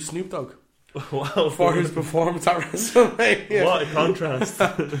to Snoop Dogg. Wow, for his performance at WrestleMania. What a contrast.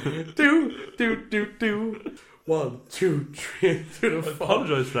 do 1, 2, 3 to the 4. I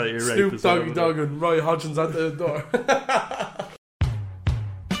apologise for that ear rape. Snoop Doggy Dogg and Roy Hodgins at the door.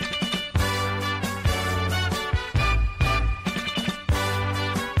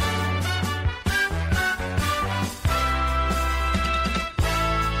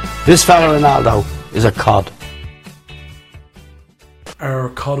 This fella Ronaldo is a cod. Our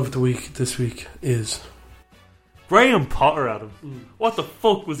cod of the week this week is Graham Potter, Adam. What the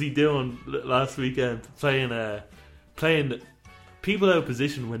fuck was he doing last weekend? Playing people out of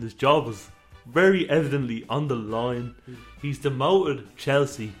position when his job was very evidently on the line. He's demoted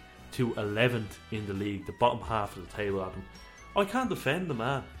Chelsea to 11th in the league, the bottom half of the table, Adam. I can't defend the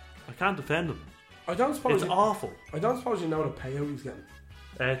man. I can't defend him. It's awful. I don't suppose you know the payout he's getting.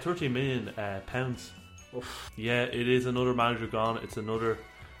 30 million pounds. Yeah, it is another manager gone. It's another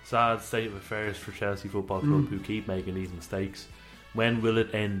sad state of affairs for Chelsea Football Club who keep making these mistakes. When will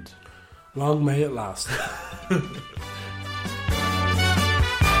it end? Long may it last.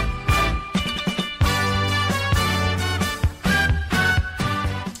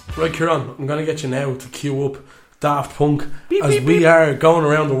 Right, Kieran, I'm going to get you now to queue up Daft Punk as we are going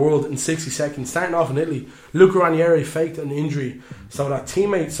around the world in 60 seconds. Starting off in Italy, Luca Ranieri faked an injury so that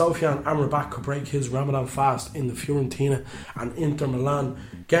teammate Sofian Amrabat could break his Ramadan fast in the Fiorentina and Inter Milan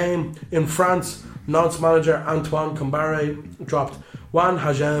game. In France, Nantes manager Antoine Combare dropped Juan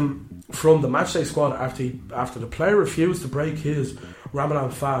Hajam from the matchday squad after the player refused to break his Ramadan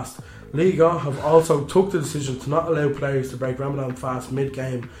fast. Liga have also took the decision to not allow players to break Ramadan fast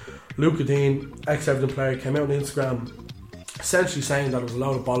mid-game. Luca Dean, ex-Everton player, came out on Instagram essentially saying that it was a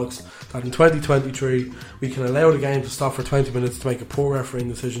load of bollocks, that in 2023 we can allow the game to stop for 20 minutes to make a poor refereeing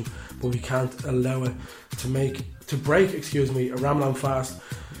decision, but we can't allow it to break a Ramadan fast.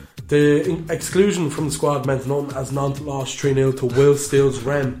 The exclusion from the squad meant nothing as Nantes lost 3-0 to Will Steele's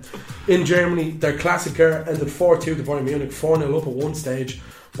Rennes. In Germany, their Klassiker ended 4-2 to Bayern Munich, 4-0 up at one stage.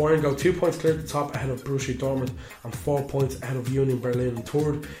 Bayern go 2 points clear at the top ahead of Borussia Dortmund and 4 points ahead of Union Berlin in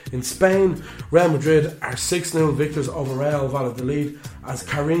third. In Spain, Real Madrid are 6-0 victors over Real Valladolid as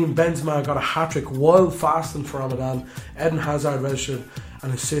Karim Benzema got a hat-trick while fasting for Ramadan. Eden Hazard registered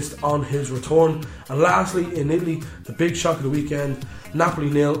an assist on his return. And lastly, in Italy, the big shock of the weekend, Napoli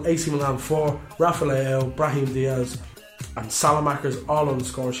 0, AC Milan 4, Rafael, Brahim Diaz and Salamakers all on the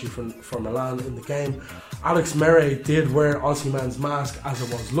score sheet for Milan in the game. Alex Meret did wear Aussie Man's mask as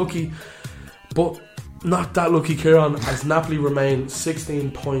it was lucky, but not that lucky, Kieran, as Napoli remain 16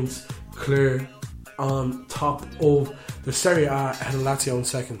 points clear on top of the Serie A ahead of Lazio in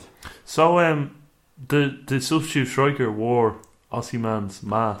second. So the substitute striker wore Aussie Man's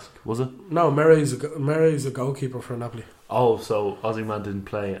mask, was it? No, Meret's a goalkeeper for Napoli. Oh, so Aussie Man didn't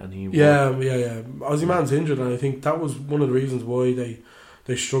play and he... Yeah. Aussie Man's injured and I think that was one of the reasons why they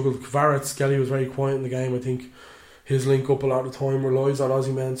struggled. Kvaratskhelia was very quiet in the game. I think his link up a lot of the time relies on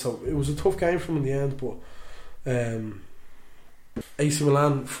Aussie Man, so it was a tough game for him in the end, but AC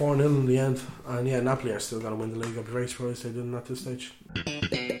Milan 4-0 in the end, and yeah, Napoli are still going to win the league. I'd be very surprised they didn't at this stage.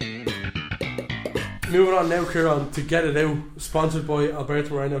 Moving on now, Kieran, to Get It Out, sponsored by Alberto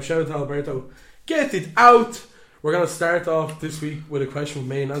Moreno. Shout out to Alberto. Get it out! We're going to start off this week with a question from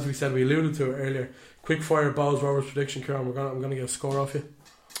me, and as we said, we alluded to it earlier. Quick fire Bowes Rovers prediction, Kieran. I'm going to get a score off you.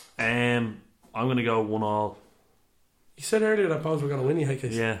 I'm going to go 1-1. You said earlier that Bowes were going to win, you hate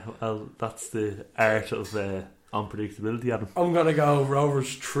case. Yeah, well, that's the art of unpredictability, Adam. I'm going to go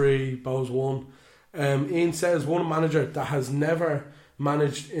Rovers 3, Bowes 1. Ian says, one manager that has never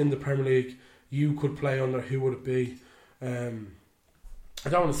managed in the Premier League you could play under, who would it be? I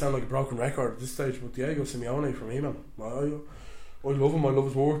don't want to sound like a broken record at this stage, but Diego Simeone for me, man. I love him. I love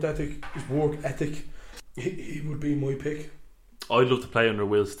his work ethic. He would be my pick. I'd love to play under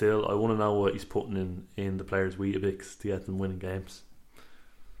Will Still. I want to know what he's putting in the players' Weetabix to get them winning games.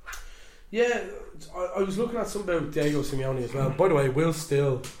 Yeah, I was looking at something about Diego Simeone as well. By the way, Will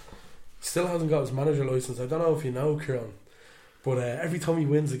Still hasn't got his manager licence. I don't know if you know, Kieran, but every time he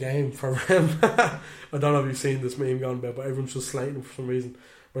wins a game for him, I don't know if you've seen this meme going about, but everyone's just slating him for some reason.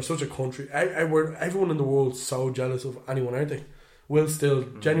 We're such a country. Everyone in the world's so jealous of anyone, aren't they? Will Still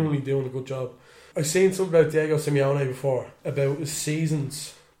genuinely doing a good job. I've seen something about Diego Simeone before, about his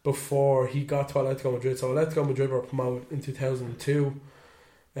seasons before he got to Atletico Madrid. So Atletico Madrid were promoted in 2002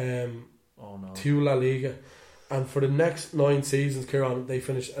 to La Liga. And for the next 9 seasons, Kieran, they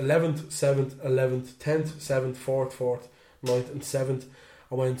finished 11th, 7th, 11th, 10th, 7th, 4th, 9th and 7th.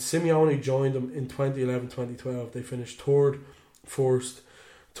 And when Simeone joined them in 2011-2012, they finished 3rd, 1st,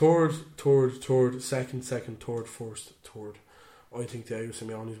 3rd, 2nd, 3rd, 1st, 3rd. I think Diego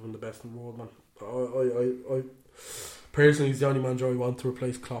Simeone is one of the best in the world, man. I personally, he's the only manager I want to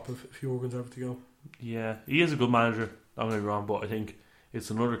replace Klopp if Jurgen's ever to go. Yeah, he is a good manager, don't get me wrong, but I think it's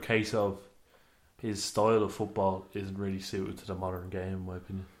another case of his style of football isn't really suited to the modern game, in my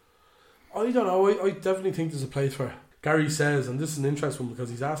opinion. I don't know, I definitely think there's a place for it. Gary says, and this is an interesting one because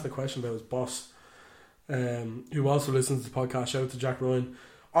he's asked a question about his boss, who also listens to the podcast. Shout out to Jack Ryan.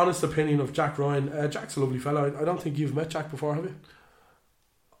 Honest opinion of Jack Ryan. Jack's a lovely fellow. I don't think you've met Jack before, have you?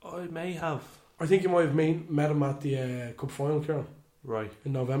 I may have. I think you might have met him at the Cup Final, Kieran. Right.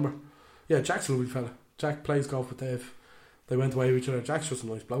 In November. Yeah, Jack's a lovely fella. Jack plays golf with Dave. They went away with each other. Jack's just a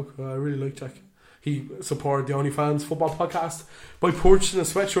nice bloke. I really like Jack. He supported the OnlyFans football podcast by purchasing a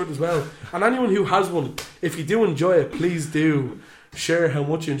sweatshirt as well. And anyone who has one, if you do enjoy it, please do share how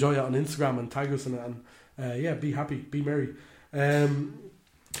much you enjoy it on Instagram and tag us in it. And be happy, be merry.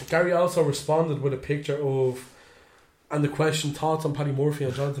 Gary also responded with a picture of, and the question, thoughts on Paddy Murphy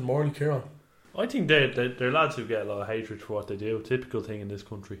and Jonathan Morley, Kieran. I think they're lads who get a lot of hatred for what they do. Typical thing in this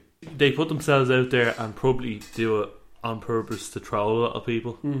country. They put themselves out there and probably do it on purpose to troll a lot of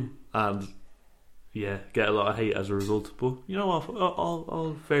people, and get a lot of hate as a result. But you know what?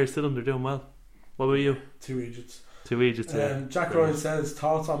 All fair to them, they're doing well. What about you? Two Egypts. Yeah. Jack Ryan says,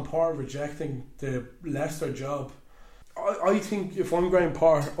 thoughts on Port rejecting the Leicester job. I think if I'm Graham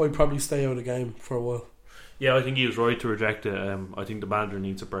Port, I'd probably stay out of the game for a while. Yeah, I think he was right to reject it. I think the manager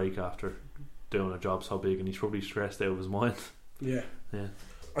needs a break after doing a job so big, and he's probably stressed out of his mind. Yeah.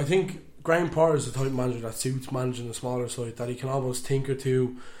 I think Graham Potter is the type of manager that suits managing a smaller side, that he can almost tinker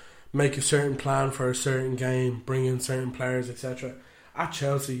to make a certain plan for a certain game, bring in certain players, etc. At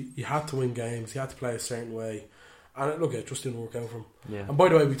Chelsea, you had to win games, you had to play a certain way, and it just didn't work out for him. Yeah. And by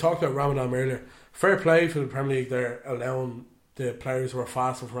the way, we talked about Ramadan earlier. Fair play for the Premier League, they're allowing the players who are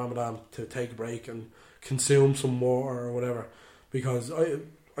fasting for Ramadan to take a break and consume some more or whatever, because I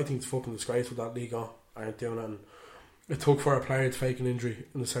think it's fucking disgraceful that Liga aren't doing it. And it took for a player to fake an injury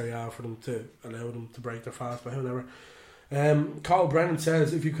in the Serie A for them to allow them to break their fast, but however. Carl Brennan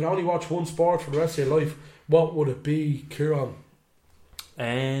says, if you could only watch one sport for the rest of your life, what would it be, Kieran?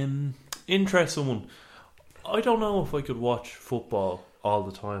 Interesting one. I don't know if I could watch football all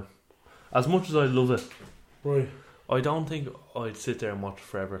the time. As much as I love it, right, I don't think I'd sit there and watch it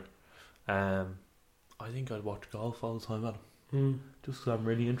forever. I think I'd watch golf all the time, Adam. Just because I'm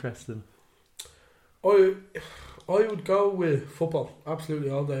really interested in it. I would go with football absolutely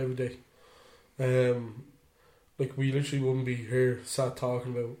all day, every day. Like, we literally wouldn't be here sat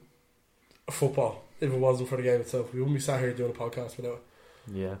talking about football if it wasn't for the game itself. We wouldn't be sat here doing a podcast without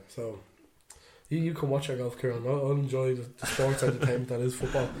it. Yeah. So you can watch our golf, Kieran. I'll enjoy the sports entertainment that is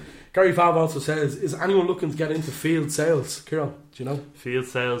football. Gary Fav also says, is anyone looking to get into field sales? Kieran, do you know? Field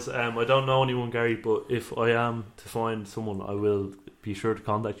sales? I don't know anyone, Gary, but if I am to find someone, I will be sure to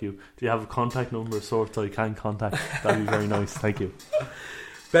contact you. Do you have a contact number of sorts I can contact? That'd be very nice. Thank you.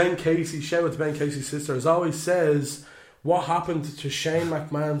 Ben Casey, shout out to Ben Casey's sister, as always, says, what happened to Shane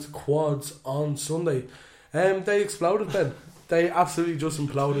McMahon's quads on Sunday? They exploded, Ben. They absolutely just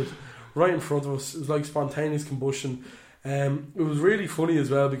imploded right in front of us. It was like spontaneous combustion. It was really funny as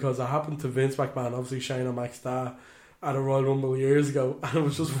well, because I happened to Vince McMahon, obviously Shane and Max Star, at a Royal Rumble years ago, and it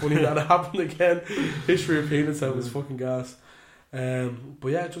was just funny that it happened again. History repeating itself. It was fucking gas. But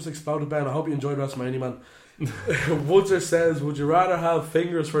yeah, it just exploded, Ben. I hope you enjoyed WrestleMania, man. Woodser says, would you rather have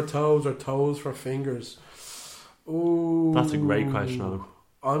fingers for toes or toes for fingers? Ooh, that's a great question, Adam.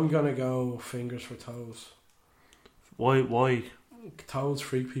 I'm gonna go fingers for toes. Why? Toes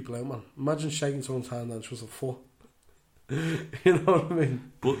freak people out, man. Imagine shaking someone's hand and it's just a foot. You know what I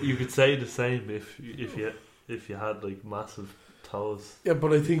mean? But you could say the same if you had like massive toes. Yeah,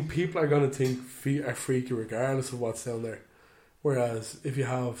 but I think people are gonna think feet are freaky regardless of what's down there. Whereas if you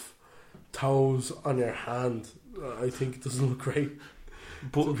have toes on your hand, I think it doesn't look great.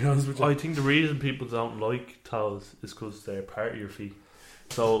 But to be honest with you. I think the reason people don't like toes is because they're part of your feet.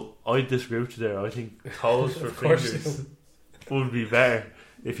 So I disagree with you there. I think toes for fingers would be better.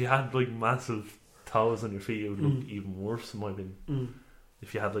 If you had like massive toes on your feet, it would look even worse in my opinion.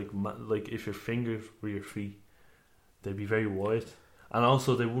 If you had like if your fingers were your feet, they'd be very wide, and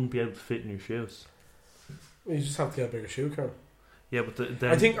also they wouldn't be able to fit in your shoes. You just have to get a bigger shoe, Karen. Yeah, but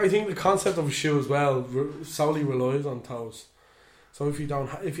I think the concept of a shoe as well solely relies on toes. So if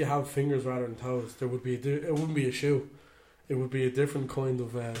you have fingers rather than toes, it wouldn't be a shoe. It would be a different kind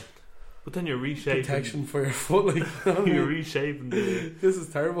of. But then you're reshaping protection for your foot. Like, you know, you're reshaping this is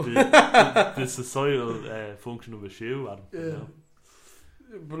terrible. The societal function of a shoe, Adam. Yeah. You know?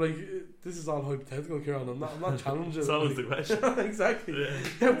 But like, this is all hypothetical, Kieran. I'm not challenging. It's always the question. Exactly.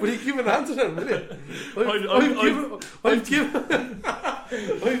 Yeah, will you give an answer then, will you?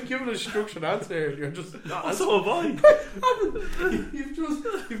 I've given a structured answer here. You're just not. So have I.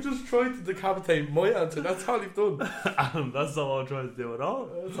 You've just tried to decapitate my answer. That's all you've done. Adam, that's not what I'm trying to do at all.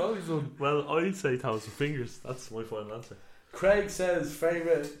 That's all you've done. Well, I'd say toes and fingers. That's my final answer. Craig says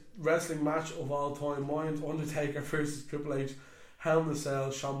favourite wrestling match of all time. Mine's Undertaker versus Triple H. Hell in a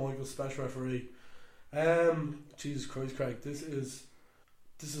Cell, Shawn Michaels special referee. Jesus Christ, Craig, this is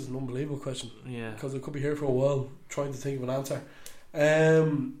an unbelievable question. Yeah, because I could be here for a while trying to think of an answer.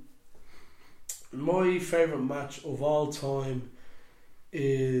 My favourite match of all time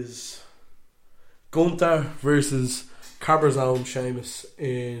is Gunther versus Cabrazon Sheamus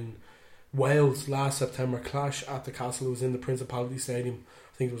in Wales last September. Clash at the Castle. It was in the Principality Stadium.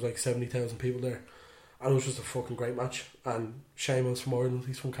 I think there was like 70,000 people there. And it was just a fucking great match. And Sheamus from Ireland,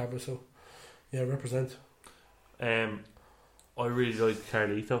 he's from Cabra, so yeah, represent. I really like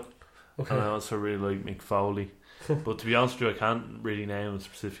Carlito. Okay. And I also really like Mick Foley. But to be honest with you, I can't really name a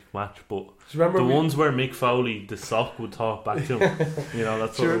specific match. But the ones where Mick Foley, the sock would talk back to him, you know,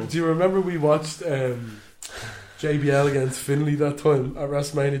 that's do you remember we watched JBL against Finlay that time at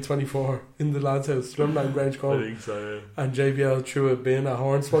WrestleMania 24 in the lads' house? Remember that in Grange Court? I think so, yeah. And JBL threw a bin at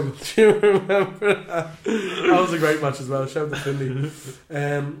Hornswoggle. Do you remember that? That was a great match as well. Shout out to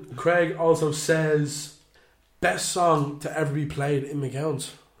Finlay. Craig also says best song to ever be played in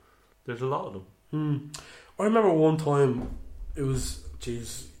McGowan's. There's a lot of them. I remember one time it was,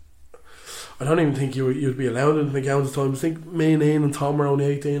 I don't even think you'd be allowed in McGowan's at the time. I think me and Ian and Tom were only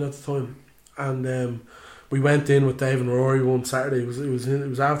 18 at the time, and we went in with Dave and Rory one Saturday. It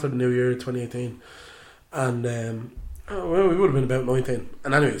was after the New Year 2018, and we would have been about 19.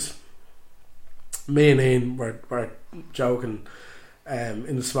 And anyways, me and Ian were joking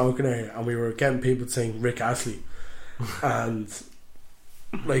in the smoking area, and we were getting people to sing Rick Astley, and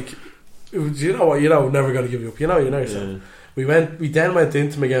like, you know what, never gonna give you up. You know yourself. Yeah. We then went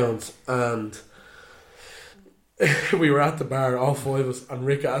into McGowan's, and we were at the bar, all five of us, and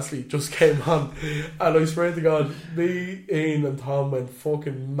Rick Astley just came on, and I swear to God, me, Ian and Tom went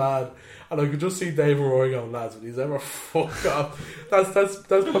fucking mad, and I could just see Dave and Rory going, lads, when he's ever fuck up. That's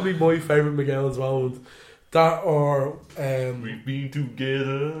probably my favourite McGowan's moment. That or we've been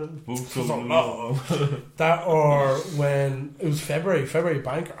together for so long. That or when it was February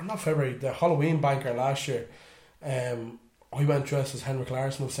banker, not February, the Halloween banker last year. I went dressed as Henrik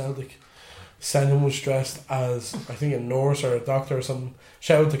Larsson of Celtic. Sandon was dressed as, I think, a nurse or a doctor or something.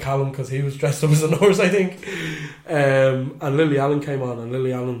 Shout out to Callum because he was dressed up as a nurse, I think. And Lily Allen came on, and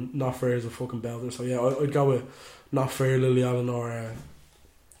Lily Allen, Not Fair, is a fucking belter. So yeah, I'd go with Not Fair, Lily Allen, or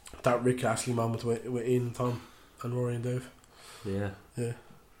that Rick Astley moment with Ian and Tom and Rory and Dave. Yeah.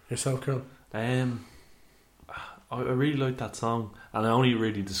 Yourself, Carl? I really like that song, and I only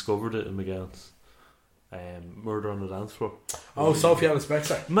really discovered it in McGowan's. Murder on the Dance Floor. Oh, Sophie Alice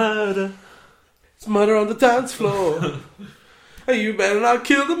Bextor. Murder. It's murder on the dance floor. Hey, you better not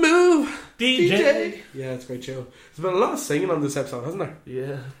kill the move, DJ. Yeah, it's great show. There's been a lot of singing on this episode, hasn't there?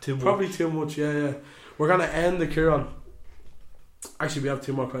 Yeah, too much. Probably too much. Yeah. We're gonna end the Kieran. Actually, we have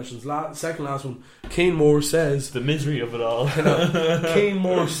two more questions. Second last one. Kane Moore says, the misery of it all. Kane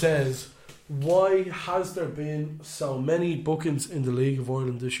Moore says, why has there been so many bookings in the League of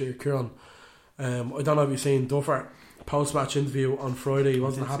Ireland this year, Kieran? I don't know if you've seen Duffer post-match interview on Friday. He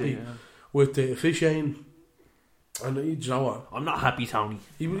wasn't happy with the officiating. And do you know what? I'm not happy, Tony.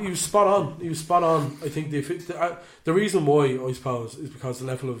 He was spot on. He was spot on. I think the reason why, I suppose, is because the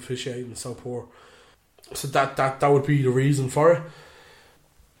level of officiating is so poor. So that would be the reason for it.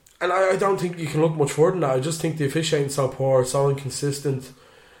 And I don't think you can look much further than that. I just think the officiating is so poor, so inconsistent.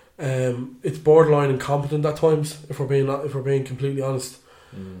 It's borderline incompetent at times, if we're being completely honest.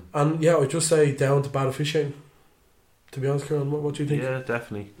 And yeah, I'd just say down to bad officiating. To be honest, Kieran, what do you think? Yeah,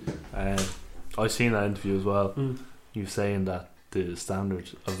 definitely. I've seen that interview as well. You saying that the standard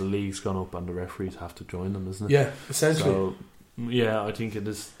of the league's gone up and the referees have to join them, isn't it? Yeah, essentially. So, yeah, I think that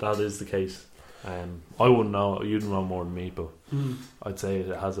is the case. I wouldn't know. You'd know more than me, but I'd say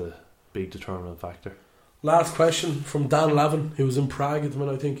it has a big determinant factor. Last question from Dan Lavin, who was in Prague at the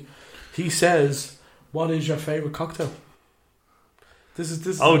minute, I think. He says, "What is your favourite cocktail?" This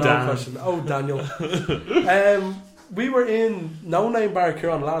is a question. Oh, Daniel. We were in No Name Bar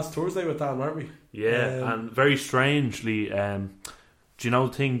Kieran last Thursday with Dan, weren't we? Yeah, and very strangely, do you know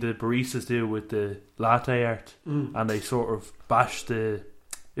the thing the baristas do with the latte art? And they sort of bash the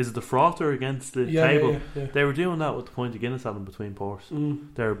frother against the table? Yeah. They were doing that with the pint of Guinness at them between pours.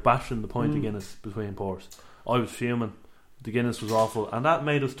 They were bashing the pint of Guinness between pours. I was fuming. The Guinness was awful, and that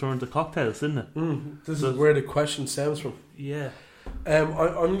made us turn to cocktails, didn't it? This is where the question stems from. Yeah.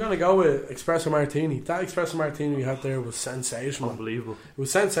 I'm going to go with Espresso Martini. That Espresso Martini we had there was sensational. Unbelievable. It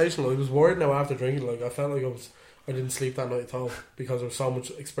was sensational. I was worried now after drinking. Like I felt like I didn't sleep that night at all because there was so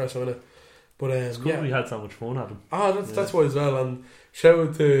much espresso in it. But it's good we had so much fun at them. That's why as well. And shout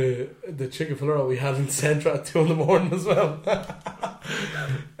out to the chicken filero we had in Centra at 2 a.m. as well.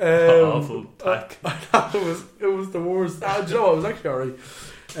 Awful tack. It was the worst. Do you know what? It was actually alright.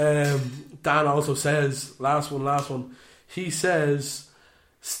 Dan also says last one. He says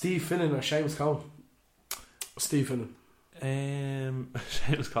Steve Finnan or Seamus Coleman. Steve Finnan.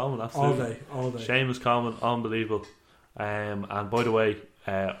 Seamus Coleman, absolutely. All day. Seamus Coleman, unbelievable. And by the way,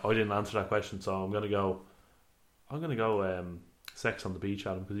 I didn't answer that question, so I'm gonna go Sex on the Beach,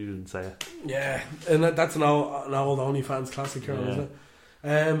 Adam, because you didn't say it. Yeah, and that's an old OnlyFans classic, Kieran, isn't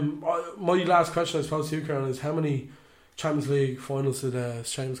it? My last question, I suppose, to you, Kieran, is how many Champions League finals did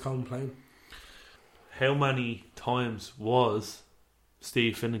Seamus Coleman play in? How many times was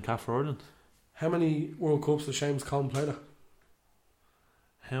Steve Finnan cap for Ireland? How many World Cups did Seamus Coleman play at?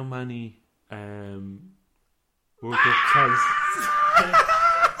 How many World Cups has...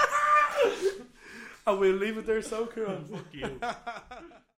 And we'll leave it there, so Kieran. Fuck you.